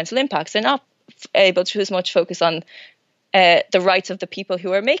environmental impacts. They're not able to as much focus on the rights of the people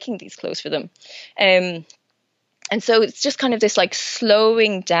who are making these clothes for them. And so it's just kind of this like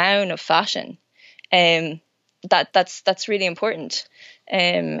slowing down of fashion. That's really important.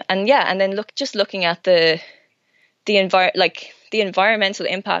 And then looking at the environmental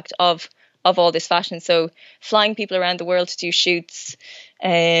impact of all this fashion. So flying people around the world to do shoots,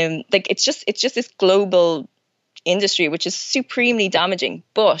 it's just this global industry, which is supremely damaging,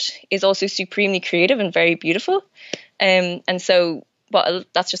 but is also supremely creative and very beautiful. And so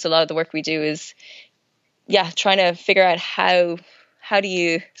that's just a lot of the work we do is, trying to figure out how do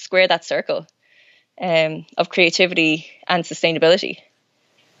you square that circle of creativity and sustainability.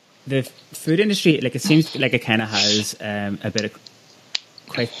 The food industry, like it seems like it kind of has a bit of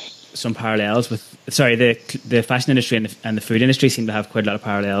quite some parallels with, the fashion industry and the food industry seem to have quite a lot of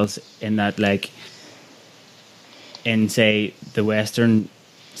parallels in that, like, in say the Western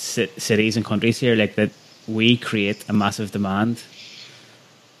cities and countries here, like that we create a massive demand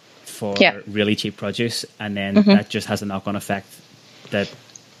for really cheap produce, and then that just has a knock-on effect that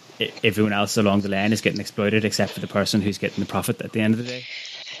everyone else along the line is getting exploited except for the person who's getting the profit at the end of the day.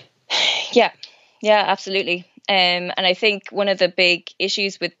 Yeah, absolutely. And I think one of the big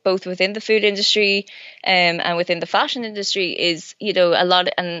issues with both within the food industry and within the fashion industry is, you know, a lot.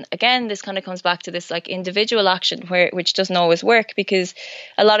 And again, this kind of comes back to this like individual action which doesn't always work, because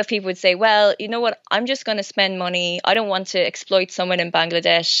a lot of people would say, well, you know what, I'm just going to spend money. I don't want to exploit someone in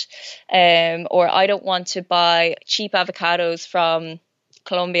Bangladesh, or I don't want to buy cheap avocados from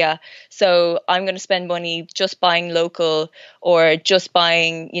Colombia, so I'm going to spend money just buying local or just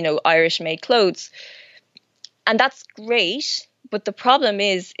buying, you know, Irish made clothes. And that's great, but the problem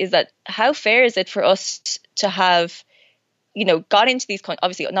is that how fair is it for us to have, you know, got into these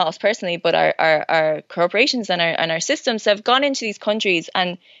obviously not us personally, but our corporations and our systems have gone into these countries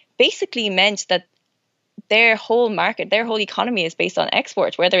and basically meant that their whole market, their whole economy is based on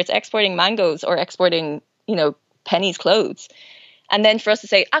export, whether it's exporting mangoes or exporting, you know, Penny's clothes. And then for us to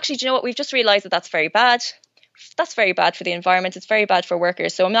say, actually, do you know what? We've just realized that that's very bad. That's very bad for the environment. It's very bad for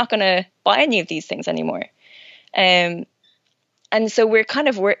workers. So I'm not going to buy any of these things anymore. And so we're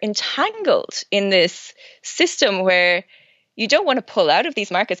entangled in this system where you don't want to pull out of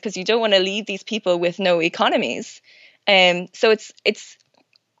these markets because you don't want to leave these people with no economies. So it's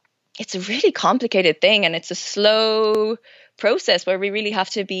a really complicated thing, and it's a slow process where we really have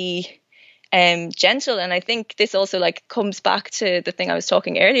to be gentle. And I think this also like comes back to the thing I was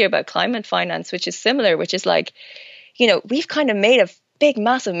talking earlier about climate finance, which is similar, which is like, you know, we've kind of made a big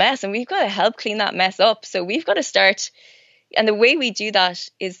massive mess and we've got to help clean that mess up. So we've got to start, and the way we do that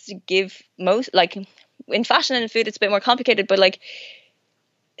is to give most, like in fashion and food it's a bit more complicated, but like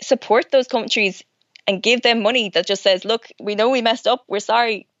support those countries and give them money that just says, look, we know we messed up, we're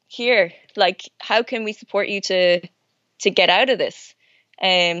sorry, here, like how can we support you to get out of this?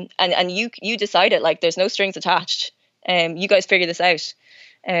 And you decide it, like there's no strings attached. You guys figure this out.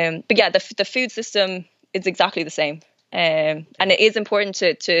 But yeah, the food system is exactly the same. And it is important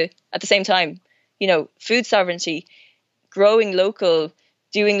to at the same time, you know, food sovereignty, growing local,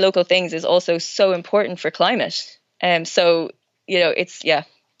 doing local things is also so important for climate. So, you know,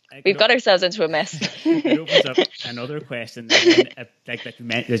 we've got ourselves into a mess. It opens up another question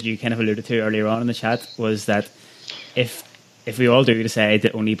that you kind of alluded to earlier on in the chat, was that if we all do decide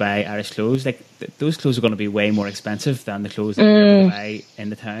to only buy Irish clothes, like those clothes are going to be way more expensive than the clothes that we're able to buy in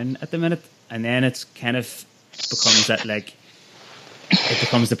the town at the minute. And then it's kind of becomes that, like, it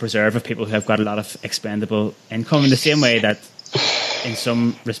becomes the preserve of people who have got a lot of expendable income, in the same way that in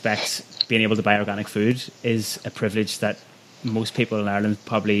some respects being able to buy organic food is a privilege that most people in Ireland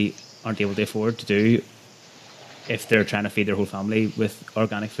probably aren't able to afford to do if they're trying to feed their whole family with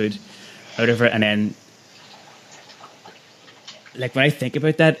organic food or whatever. And then, like, when I think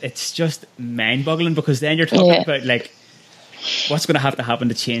about that, it's just mind-boggling, because then you're talking about, like, what's going to happen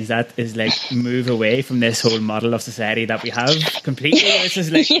to change that is, like, move away from this whole model of society that we have completely. It's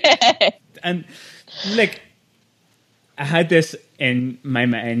just like, and, like, I had this in my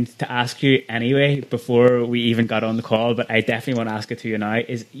mind to ask you anyway before we even got on the call, but I definitely want to ask it to you now,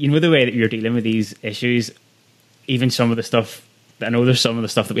 is, you know, the way that you're dealing with these issues, even some of the stuff, I know there's some of the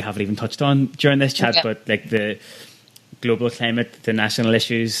stuff that we haven't even touched on during this chat, but like the global climate, the national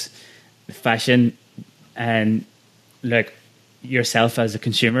issues, fashion, and like yourself as a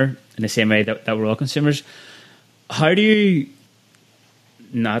consumer in the same way that we're all consumers. How do you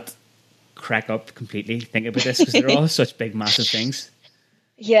not crack up completely thinking about this, because they're all such big, massive things?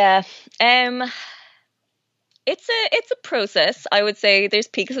 It's a process. I would say there's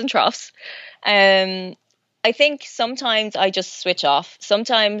peaks and troughs. I think sometimes I just switch off.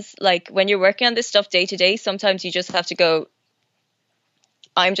 Sometimes, like, when you're working on this stuff day to day, sometimes you just have to go,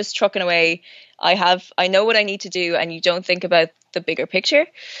 I'm just trucking away. I know what I need to do, and you don't think about the bigger picture.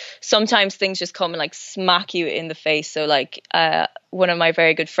 Sometimes things just come and, like, smack you in the face. So, like, one of my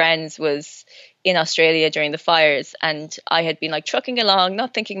very good friends was in Australia during the fires, and I had been, like, trucking along,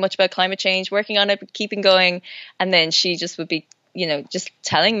 not thinking much about climate change, working on it, but keeping going. And then she just would be, you know, just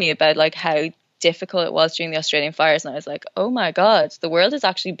telling me about, like, how difficult it was during the Australian fires. And I was like, oh my God, the world is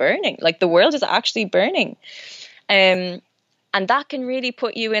actually burning. Like, the world is actually burning. And that can really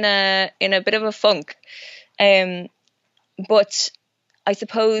put you in a bit of a funk. But I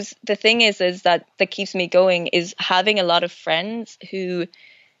suppose the thing is that keeps me going is having a lot of friends who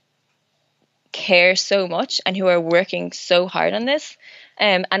care so much and who are working so hard on this.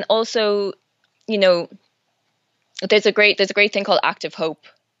 And also, you know, there's a great thing called Active Hope,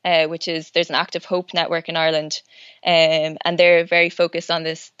 which is, there's an Active Hope network in Ireland, and they're very focused on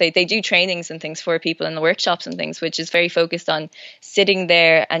this. They do trainings and things for people in the workshops and things, which is very focused on sitting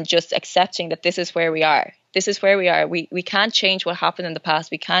there and just accepting that this is where we are. This is where we are. We can't change what happened in the past.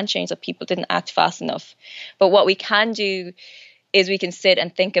 We can't change that people didn't act fast enough. But what we can do is we can sit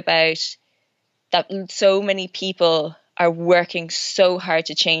and think about that so many people are working so hard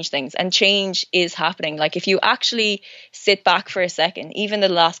to change things, and change is happening. Like, if you actually sit back for a second, even the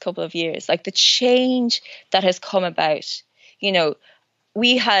last couple of years, like the change that has come about, you know,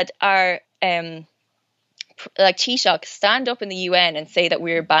 we had our like Taoiseach stand up in the UN and say that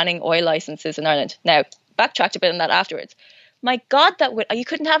we were banning oil licenses in Ireland. Now, backtracked a bit on that afterwards. My God, you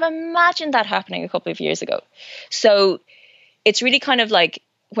couldn't have imagined that happening a couple of years ago. So it's really kind of like,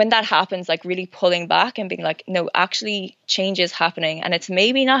 when that happens, like, really pulling back and being like, no, actually change is happening, and it's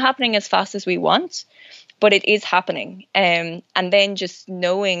maybe not happening as fast as we want, but it is happening. And then just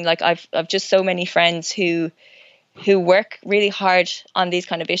knowing, like, I've just so many friends who work really hard on these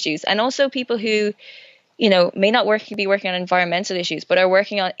kind of issues, and also people who, you know, may not be working on environmental issues, but are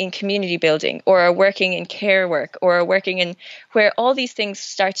working in community building, or are working in care work, or are working in where all these things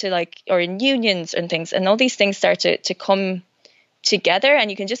start to, like, or in unions and things, and all these things start to come together,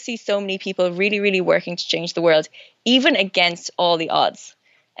 and you can just see so many people really, really working to change the world, even against all the odds.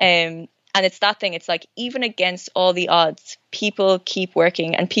 And it's that thing, it's like, even against all the odds, people keep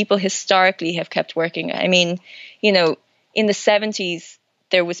working, and people historically have kept working. I mean, you know, in the 70s,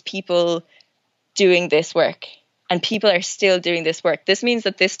 there was people doing this work, and people are still doing this work. This means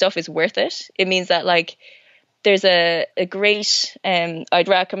that this stuff is worth it. It means that, like, there's a great, I'd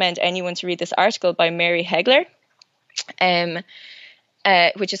recommend anyone to read this article by Mary Hegler,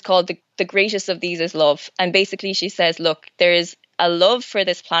 which is called the greatest of these is love. And basically she says, look, there is a love for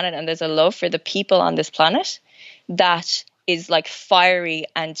this planet, and there's a love for the people on this planet that is, like, fiery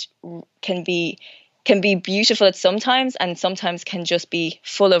and can be beautiful at sometimes, and sometimes can just be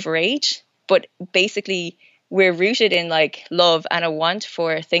full of rage. But basically we're rooted in, like, love and a want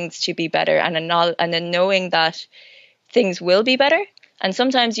for things to be better, and a knowing that things will be better. And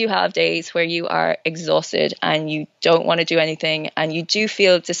sometimes you have days where you are exhausted and you don't want to do anything, and you do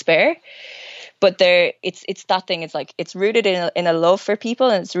feel despair. But it's that thing. It's like, it's rooted in a love for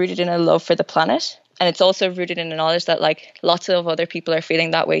people, and it's rooted in a love for the planet. And it's also rooted in the knowledge that, like, lots of other people are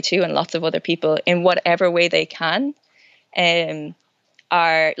feeling that way too, and lots of other people, in whatever way they can,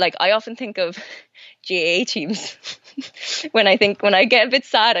 are, like, I often think of GAA teams. when I get a bit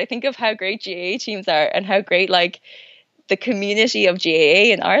sad, I think of how great GAA teams are, and how great, like, the community of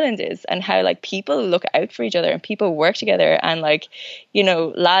GAA in Ireland is, and how, like, people look out for each other, and people work together, and, like, you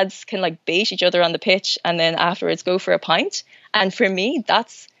know, lads can, like, bait each other on the pitch and then afterwards go for a pint. And for me,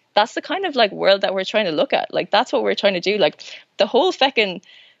 that's that's the kind of like world that we're trying to look at. Like that's what we're trying to do. Like the whole feckin'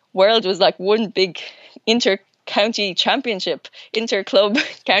 world was like one big inter-county championship, inter-club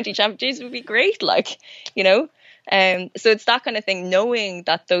county championships would be great. Like, you know, so it's that kind of thing, knowing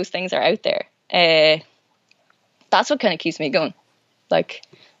that those things are out there. That's what kind of keeps me going. Like,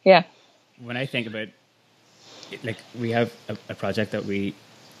 yeah. When I think about, like, we have a project that we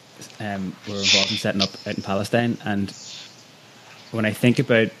were involved in setting up out in Palestine, and when I think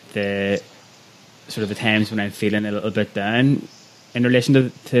about the sort of the times when I'm feeling a little bit down in relation to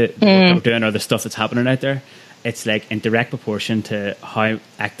the work that we're doing or the stuff that's happening out there, it's like in direct proportion to how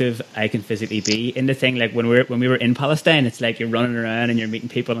active I can physically be in the thing. Like when we were in Palestine, it's like you're running around and you're meeting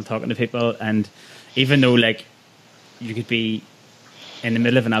people and talking to people, and even though like you could be in the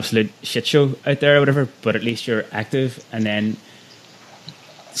middle of an absolute shit show out there or whatever, but at least you're active. And then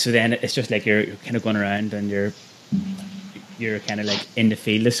so then it's just like you're kind of going around and you're kind of like in the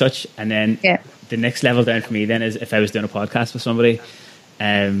field as such. And then the next level down for me then is if I was doing a podcast with somebody,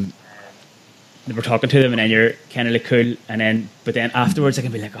 we're talking to them and then you're kind of like cool, and then but then afterwards I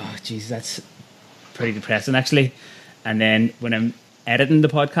can be like, oh geez, that's pretty depressing actually. And then when I'm editing the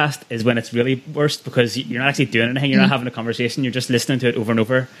podcast is when it's really worst, because you're not actually doing anything, you're not having a conversation, you're just listening to it over and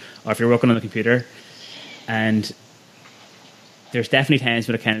over, or if you're working on the computer. And there's definitely times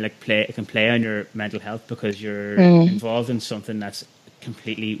when it can play on your mental health, because you're involved in something that's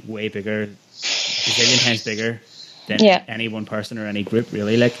completely way bigger, a zillion times bigger than any one person or any group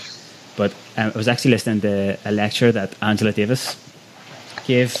really. Like, but I was actually listening to a lecture that Angela Davis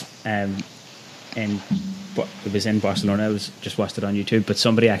gave it was in Barcelona. I was just watched it on YouTube, but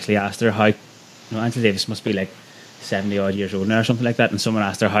somebody actually asked her how, Angela Davis must be like 70 odd years old now or something like that, and someone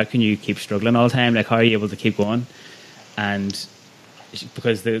asked her, how can you keep struggling all the time, like how are you able to keep going? And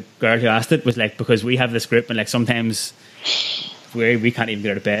because the girl who asked it was like, because we have this group and like sometimes we can't even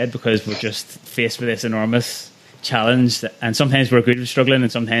get out of bed because we're just faced with this enormous challenge, and sometimes we're good at struggling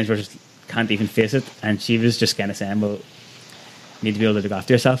and sometimes we just can't even face it. And she was just kind of saying, well, you need to be able to look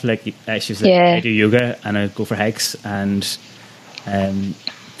after yourself. Like she was like, I do yoga and I go for hikes, and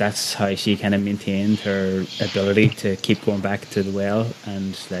that's how she kind of maintained her ability to keep going back to the well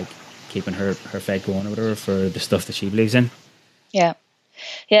and like keeping her fight going or whatever for the stuff that she believes in. Yeah,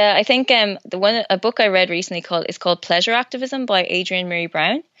 I think a book I read recently called Pleasure Activism by Adrienne Maree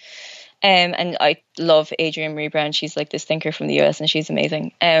Brown. And I love Adrienne Maree Brown. She's like this thinker from the US and she's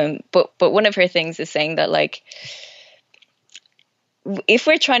amazing. But one of her things is saying that like, if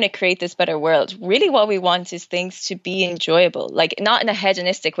we're trying to create this better world, really what we want is things to be enjoyable, like not in a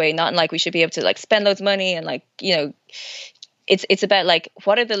hedonistic way, not in like we should be able to like spend loads of money and like, you know, it's about like,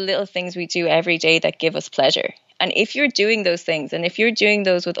 what are the little things we do every day that give us pleasure? And if you're doing those things, and if you're doing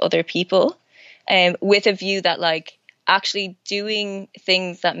those with other people, with a view that like actually doing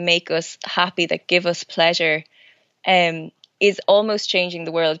things that make us happy, that give us pleasure, is almost changing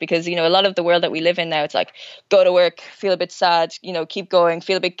the world. Because, you know, a lot of the world that we live in now, it's like, go to work, feel a bit sad, you know, keep going,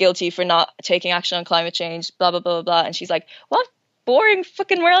 feel a bit guilty for not taking action on climate change, blah, blah, blah, blah. And she's like, what boring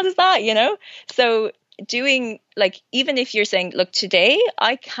fucking world is that, you know? So doing like, even if you're saying, look, today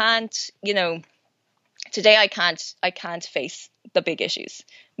I can't face the big issues,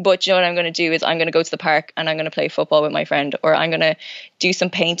 but you know what I'm going to do is I'm going to go to the park and I'm going to play football with my friend, or I'm going to do some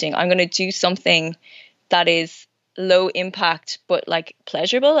painting. I'm going to do something that is low impact but like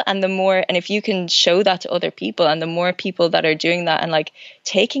pleasurable. And if you can show that to other people, and the more people that are doing that, and like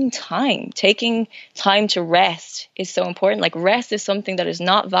taking time to rest is so important. Like rest is something that is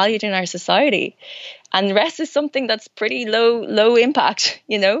not valued in our society, and rest is something that's pretty low impact,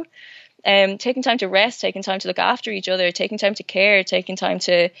 you know. Taking time to rest, taking time to look after each other, taking time to care, taking time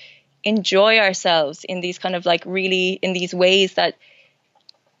to enjoy ourselves in these kind of like really in these ways that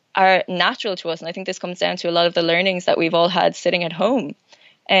are natural to us. And I think this comes down to a lot of the learnings that we've all had sitting at home,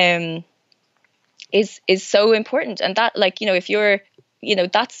 is so important. And that, like, you know, if you're, you know,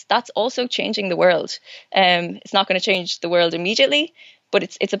 that's also changing the world. It's not going to change the world immediately, but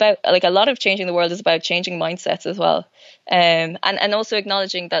it's about, like, a lot of changing the world is about changing mindsets as well. And also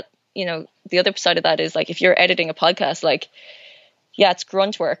acknowledging that, you know, the other side of that is like, if you're editing a podcast, like, yeah, it's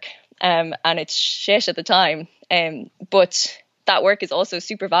grunt work, and it's shit at the time. But that work is also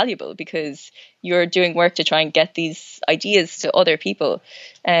super valuable because you're doing work to try and get these ideas to other people.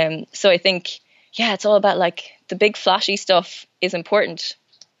 So I think, yeah, it's all about like the big flashy stuff is important,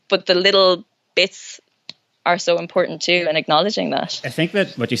 but the little bits are so important too, and acknowledging that. I think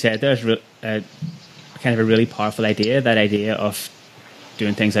that what you said there is kind of a really powerful idea, that idea of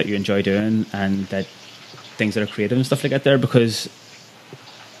doing things that you enjoy doing, and that things that are creative and stuff like that there, because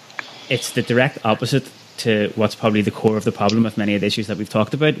it's the direct opposite to what's probably the core of the problem with many of the issues that we've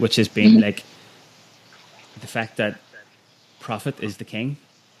talked about, which has been like the fact that profit is the king.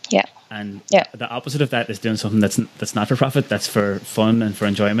 Yeah. And the opposite of that is doing something that's not for profit, that's for fun and for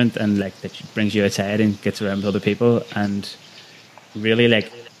enjoyment, and like that brings you outside and gets around with other people. And really,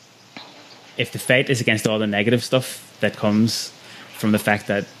 like, if the fight is against all the negative stuff that comes from the fact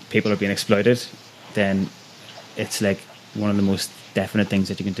that people are being exploited, then it's like one of the most definite things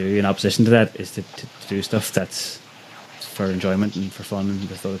that you can do in opposition to that is to do stuff that's for enjoyment and for fun and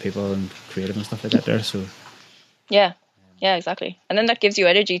with other people and creative and stuff like that there. So yeah, exactly. And then that gives you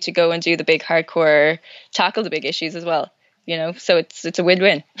energy to go and do the big hardcore, tackle the big issues as well, you know, so it's a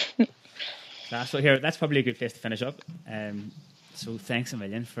win-win. That's probably a good place to finish up. So thanks a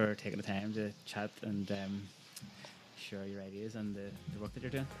million for taking the time to chat and share your ideas and the work that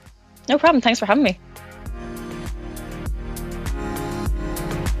you're doing. No problem. Thanks for having me.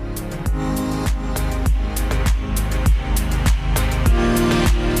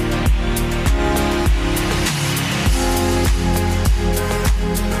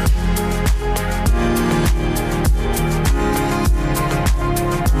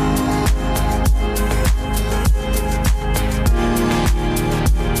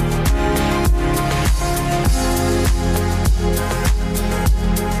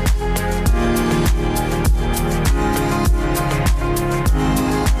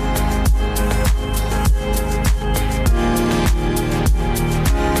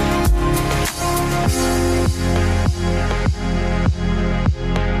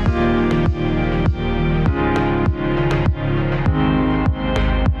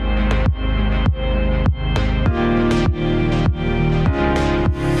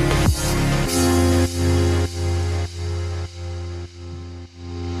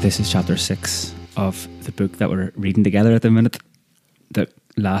 This is chapter 6 of the book that we're reading together at the minute, The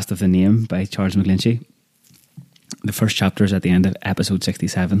Last of the Name by Charles McGlinchey. The first chapter is at the end of episode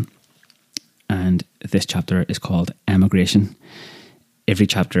 67, and this chapter is called Emigration. Every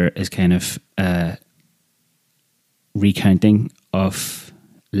chapter is kind of a recounting of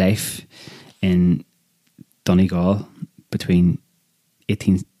life in Donegal between the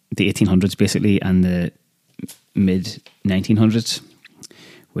 1800s basically and the mid 1900s,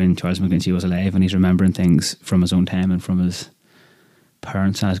 when Charles McGlinchey was alive, and he's remembering things from his own time and from his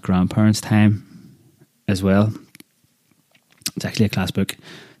parents and his grandparents' time as well. It's actually a class book.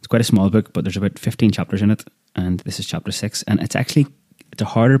 It's quite a small book, but there's about 15 chapters in it, and this is chapter 6. And it's a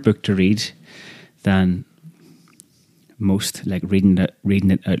harder book to read than most, like reading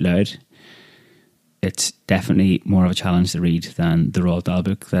it out loud. It's definitely more of a challenge to read than the Roald Dahl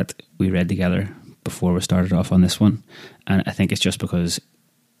book that we read together before we started off on this one. And I think it's just because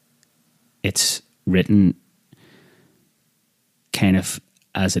it's written kind of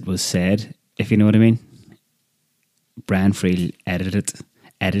as it was said, if you know what I mean. Brian Friel edited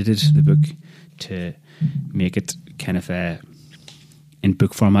the book to make it kind of in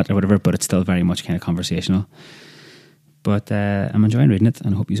book format or whatever, but it's still very much kind of conversational. But I'm enjoying reading it,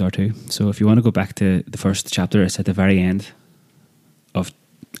 and I hope you are too. So if you want to go back to the first chapter, it's at the very end of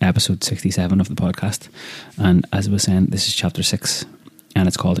episode 67 of the podcast. And as I was saying, this is chapter 6, and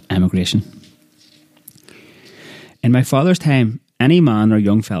it's called Emigration. In my father's time, any man or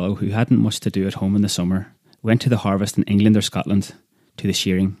young fellow who hadn't much to do at home in the summer went to the harvest in England or Scotland, to the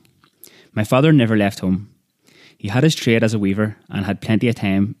shearing. My father never left home. He had his trade as a weaver and had plenty of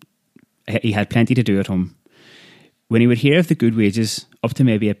time. He had plenty to do at home. When he would hear of the good wages, up to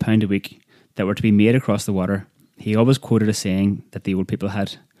maybe £1 a week, that were to be made across the water, he always quoted a saying that the old people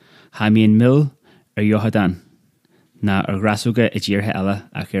had: "Ha mian mill ar yohadan, na ar grasuga ijir ella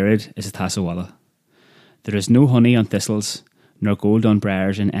akirid is a tasawala." There is no honey on thistles, nor gold on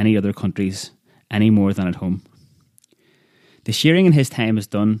briars in any other countries, any more than at home. The shearing in his time was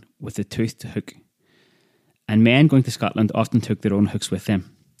done with the toothed hook, and men going to Scotland often took their own hooks with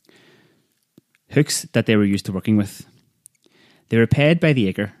them, hooks that they were used to working with. They were paid by the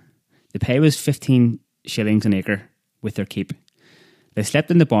acre. The pay was 15 shillings an acre with their keep. They slept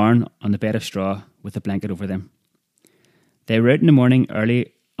in the barn on the bed of straw with a blanket over them. They were out in the morning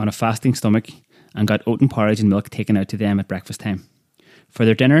early on a fasting stomach and got oaten porridge and milk taken out to them at breakfast time. For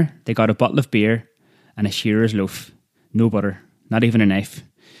their dinner, they got a bottle of beer and a shearer's loaf. No butter, not even a knife.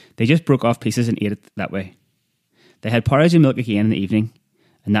 They just broke off pieces and ate it that way. They had porridge and milk again in the evening,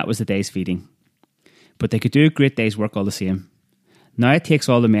 and that was the day's feeding. But they could do a great day's work all the same. Now it takes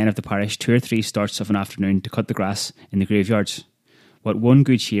all the men of the parish 2 or 3 starts of an afternoon to cut the grass in the graveyards, what one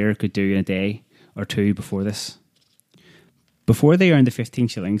good shearer could do in a day or 2 before this. Before they earned the 15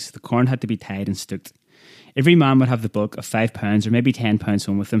 shillings, the corn had to be tied and stooked. Every man would have the bulk of £5 or maybe £10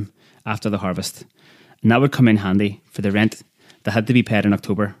 home with them after the harvest, and that would come in handy for the rent that had to be paid in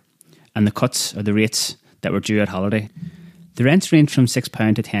October and the cuts or the rates that were due at holiday. The rents ranged from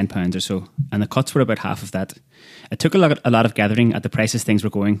 £6 to £10 or so, and the cuts were about half of that. It took a lot of gathering at the prices things were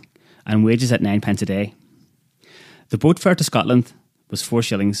going, and wages at 9p a day. The boat fare to Scotland was 4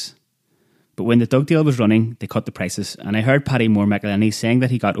 shillings, but when the Dugdale was running, they cut the prices, and I heard Paddy Moore McElhenney saying that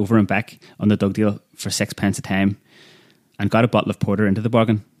he got over and back on the Dugdale for 6p a time, and got a bottle of porter into the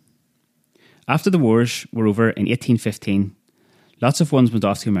bargain. After the wars were over in 1815, lots of ones went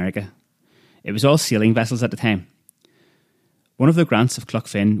off to America. It was all sailing vessels at the time. One of the Grants of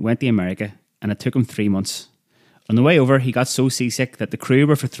Clough-Finn went to America, and it took him 3 months. On the way over, he got so seasick that the crew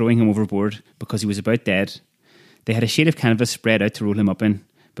were for throwing him overboard because he was about dead. They had a sheet of canvas spread out to roll him up in,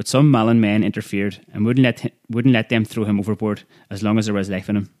 but some Malin men interfered and wouldn't let them throw him overboard as long as there was life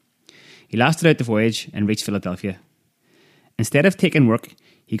in him. He lasted out the voyage and reached Philadelphia. Instead of taking work,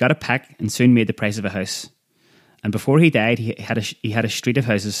 he got a pack and soon made the price of a house. And before he died, he had a street of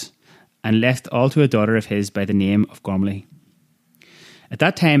houses and left all to a daughter of his by the name of Gormley. At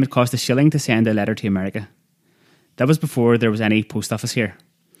that time, it cost £1 to send a letter to America. That was before there was any post office here.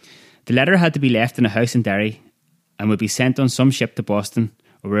 The letter had to be left in a house in Derry and would be sent on some ship to Boston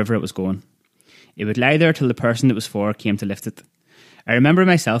or wherever it was going. It would lie there till the person it was for came to lift it. I remember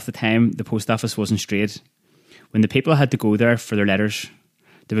myself the time the post office wasn't straight, when the people had to go there for their letters.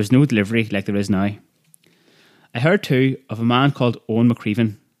 There was no delivery like there is now. I heard too of a man called Owen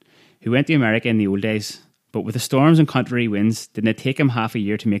McCreven, who went to America in the old days, but with the storms and contrary winds, didn't it take him half a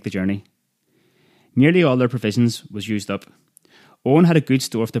year to make the journey. Nearly all their provisions was used up. Owen had a good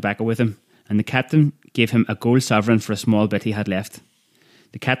store of tobacco with him, and the captain gave him a gold sovereign for a small bit he had left.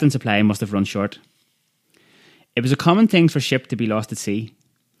 The captain's supply must have run short. It was a common thing for ship to be lost at sea.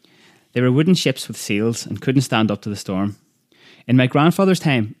 They were wooden ships with sails and couldn't stand up to the storm. In my grandfather's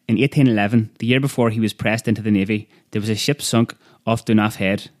time, in 1811, the year before he was pressed into the navy, there was a ship sunk off Dunaff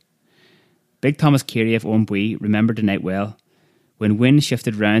Head. Big Thomas Carey of Owenbuy remembered the night well, when wind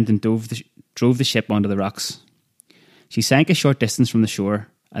shifted round and drove the ship onto the rocks. She sank a short distance from the shore,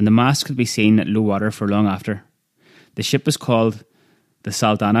 and the mast could be seen at low water for long after. The ship was called the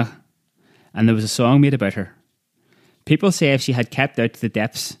Saldanha, and there was a song made about her. People say if she had kept out to the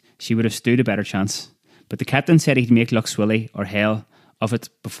depths, she would have stood a better chance, but the captain said he'd make Lough Swilly or hell of it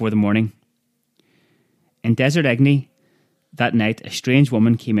before the morning. In Desert Agni, that night, a strange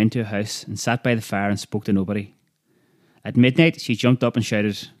woman came into a house and sat by the fire and spoke to nobody. At midnight, she jumped up and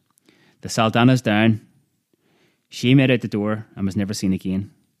shouted, "The Saldanha's down." She made out the door and was never seen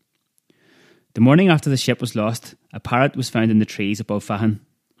again. The morning after the ship was lost, a parrot was found in the trees above Fahan,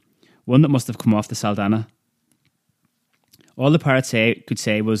 one that must have come off the Saldanha. All the parrot could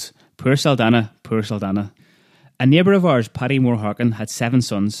say was, "Poor Saldanha, poor Saldanha." A neighbour of ours, Paddy Moore Harkin, had 7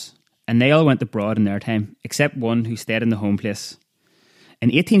 sons, and they all went abroad in their time, except one who stayed in the home place.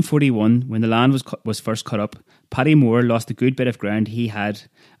 In 1841, when the land was first cut up, Paddy Moore lost a good bit of ground he had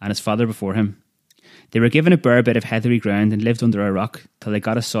and his father before him. They were given a bare bit of heathery ground and lived under a rock till they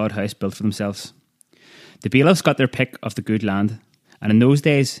got a sod house built for themselves. The bailiffs got their pick of the good land, and in those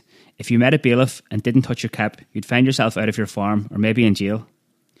days, if you met a bailiff and didn't touch your cap, you'd find yourself out of your farm or maybe in jail.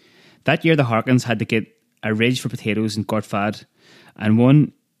 That year the Harkins had to get a ridge for potatoes in Gortfad and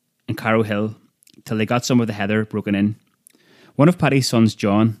one in Carrow Hill till they got some of the heather broken in. One of Paddy's sons,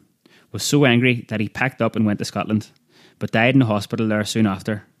 John, was so angry that he packed up and went to Scotland, but died in a hospital there soon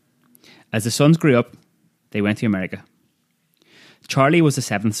after. As the sons grew up, they went to America. Charlie was the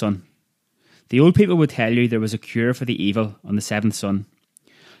 7th son. The old people would tell you there was a cure for the evil on the 7th son.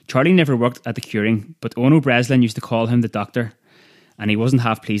 Charlie never worked at the curing, but Ono Breslin used to call him the doctor, and he wasn't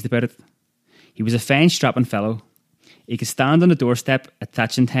half pleased about it. He was a fine strapping fellow. He could stand on the doorstep at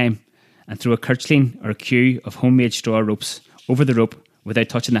thatching time and throw a kirchlein or a queue of homemade straw ropes over the rope without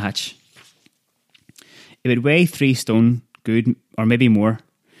touching the hatch. It would weigh 3 stone, good, or maybe more.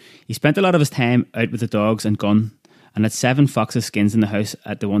 He spent a lot of his time out with the dogs and gun, and had 7 foxes' skins in the house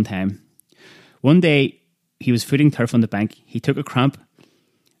at the one time. One day, he was fooding turf on the bank. He took a cramp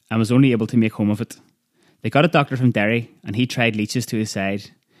and was only able to make home of it. They got a doctor from Derry, and he tried leeches to his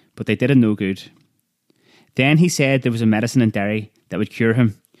side, but they did him no good. Then he said there was a medicine in Derry that would cure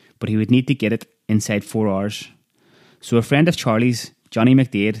him, but he would need to get it inside 4 hours. So a friend of Charlie's, Johnny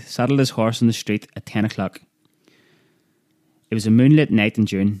McDade, saddled his horse on the street at 10 o'clock. It was a moonlit night in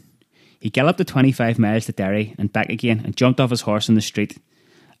June. He galloped the 25 miles to Derry and back again and jumped off his horse in the street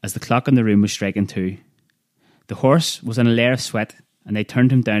as the clock in the room was striking 2. The horse was in a layer of sweat, and they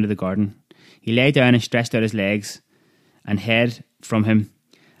turned him down to the garden. He lay down and stretched out his legs and head from him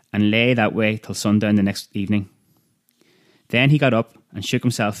and lay that way till sundown the next evening. Then he got up and shook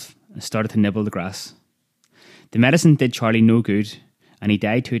himself and started to nibble the grass. The medicine did Charlie no good, and he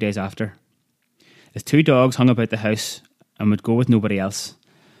died 2 days after. His 2 dogs hung about the house and would go with nobody else.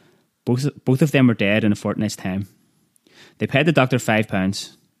 Both of them were dead in a fortnight's time. They paid the doctor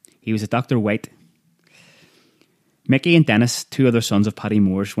 £5. He was a Dr. White. Mickey and Dennis, 2 other sons of Paddy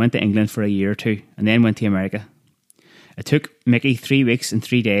Moores, went to England for a year or 2 and then went to America. It took Mickey 3 weeks and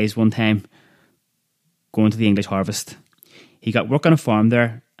 3 days one time going to the English harvest. He got work on a farm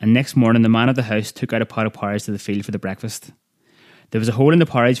there, and next morning the man of the house took out a pot of porridge to the field for the breakfast. There was a hole in the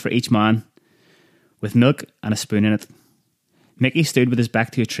porridge for each man, with milk and a spoon in it. Mickey stood with his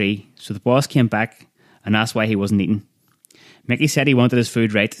back to a tree, so the boss came back and asked why he wasn't eating. Mickey said he wanted his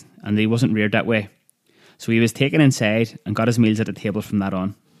food right and that he wasn't reared that way, so he was taken inside and got his meals at the table from that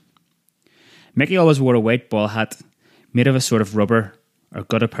on. Mickey always wore a white ball hat made of a sort of rubber or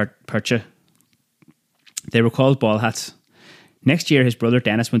gutta percha. They were called ball hats. Next year his brother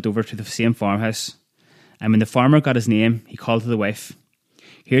Dennis went over to the same farmhouse, and when the farmer got his name, he called to the wife,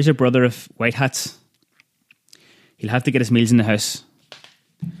 "Here's a brother of white hats. He'll have to get his meals in the house."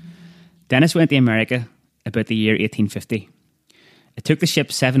 Dennis went to America about the year 1850. It took the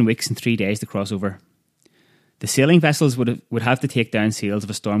ship 7 weeks and 3 days to cross over. The sailing vessels would have to take down sails if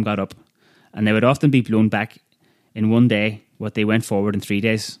a storm got up, and they would often be blown back in one day what they went forward in 3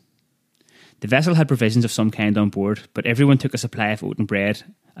 days. The vessel had provisions of some kind on board, but everyone took a supply of oaten bread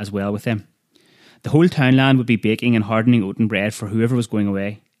as well with them. The whole townland would be baking and hardening oaten bread for whoever was going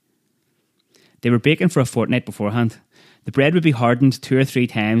away. They were baking for a fortnight beforehand. The bread would be hardened 2 or 3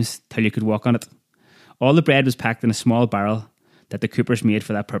 times till you could walk on it. All the bread was packed in a small barrel that the coopers made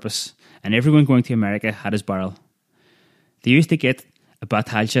for that purpose, and everyone going to America had his barrel. They used to get a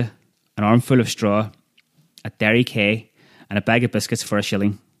batalcha, an armful of straw, a Derry Kay, and a bag of biscuits for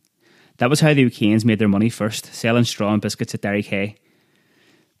 £1. That was how the O'Kanes made their money first, selling straw and biscuits at Derry Kay,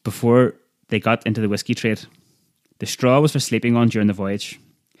 before they got into the whiskey trade. The straw was for sleeping on during the voyage.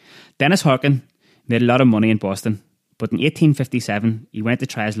 Dennis Harkin made a lot of money in Boston, but in 1857 he went to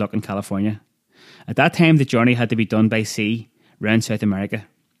try his luck in California. At that time the journey had to be done by sea round South America.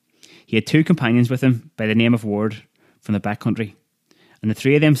 He had 2 companions with him by the name of Ward from the backcountry, and the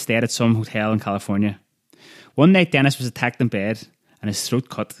 3 of them stayed at some hotel in California. One night Dennis was attacked in bed and his throat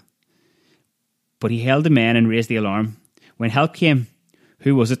cut, but he hailed the men and raised the alarm. When help came,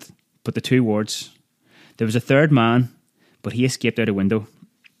 who was it but the 2 Wards? There was a 3rd man, but he escaped out a window.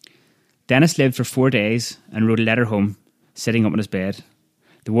 Dennis lived for 4 days and wrote a letter home, sitting up in his bed.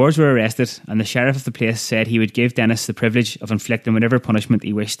 The Wards were arrested, and the sheriff of the place said he would give Dennis the privilege of inflicting whatever punishment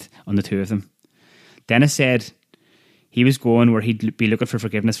he wished on the 2 of them. Dennis said he was going where he'd be looking for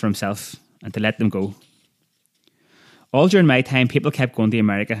forgiveness for himself and to let them go. All during my time, people kept going to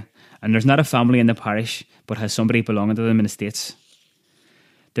America, and there's not a family in the parish but has somebody belonging to them in the States.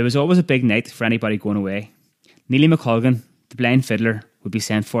 There was always a big night for anybody going away. Neely McColgan, the blind fiddler, would be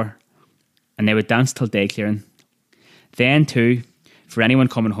sent for, and they would dance till day clearing. Then, too, for anyone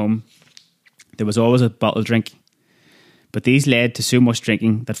coming home, there was always a bottle drink, but these led to so much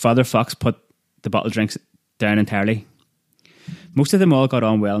drinking that Father Fox put the bottle drinks down entirely. Most of them all got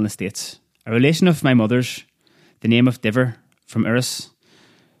on well in the States. A relation of my mother's, the name of Diver from Urus,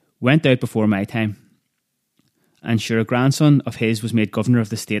 went out before my time, and sure a grandson of his was made governor of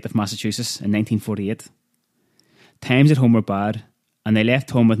the state of Massachusetts in 1948. Times at home were bad, and they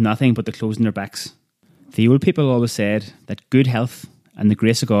left home with nothing but the clothes on their backs. The old people always said that good health and the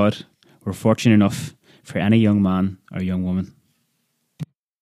grace of God were fortune enough for any young man or young woman.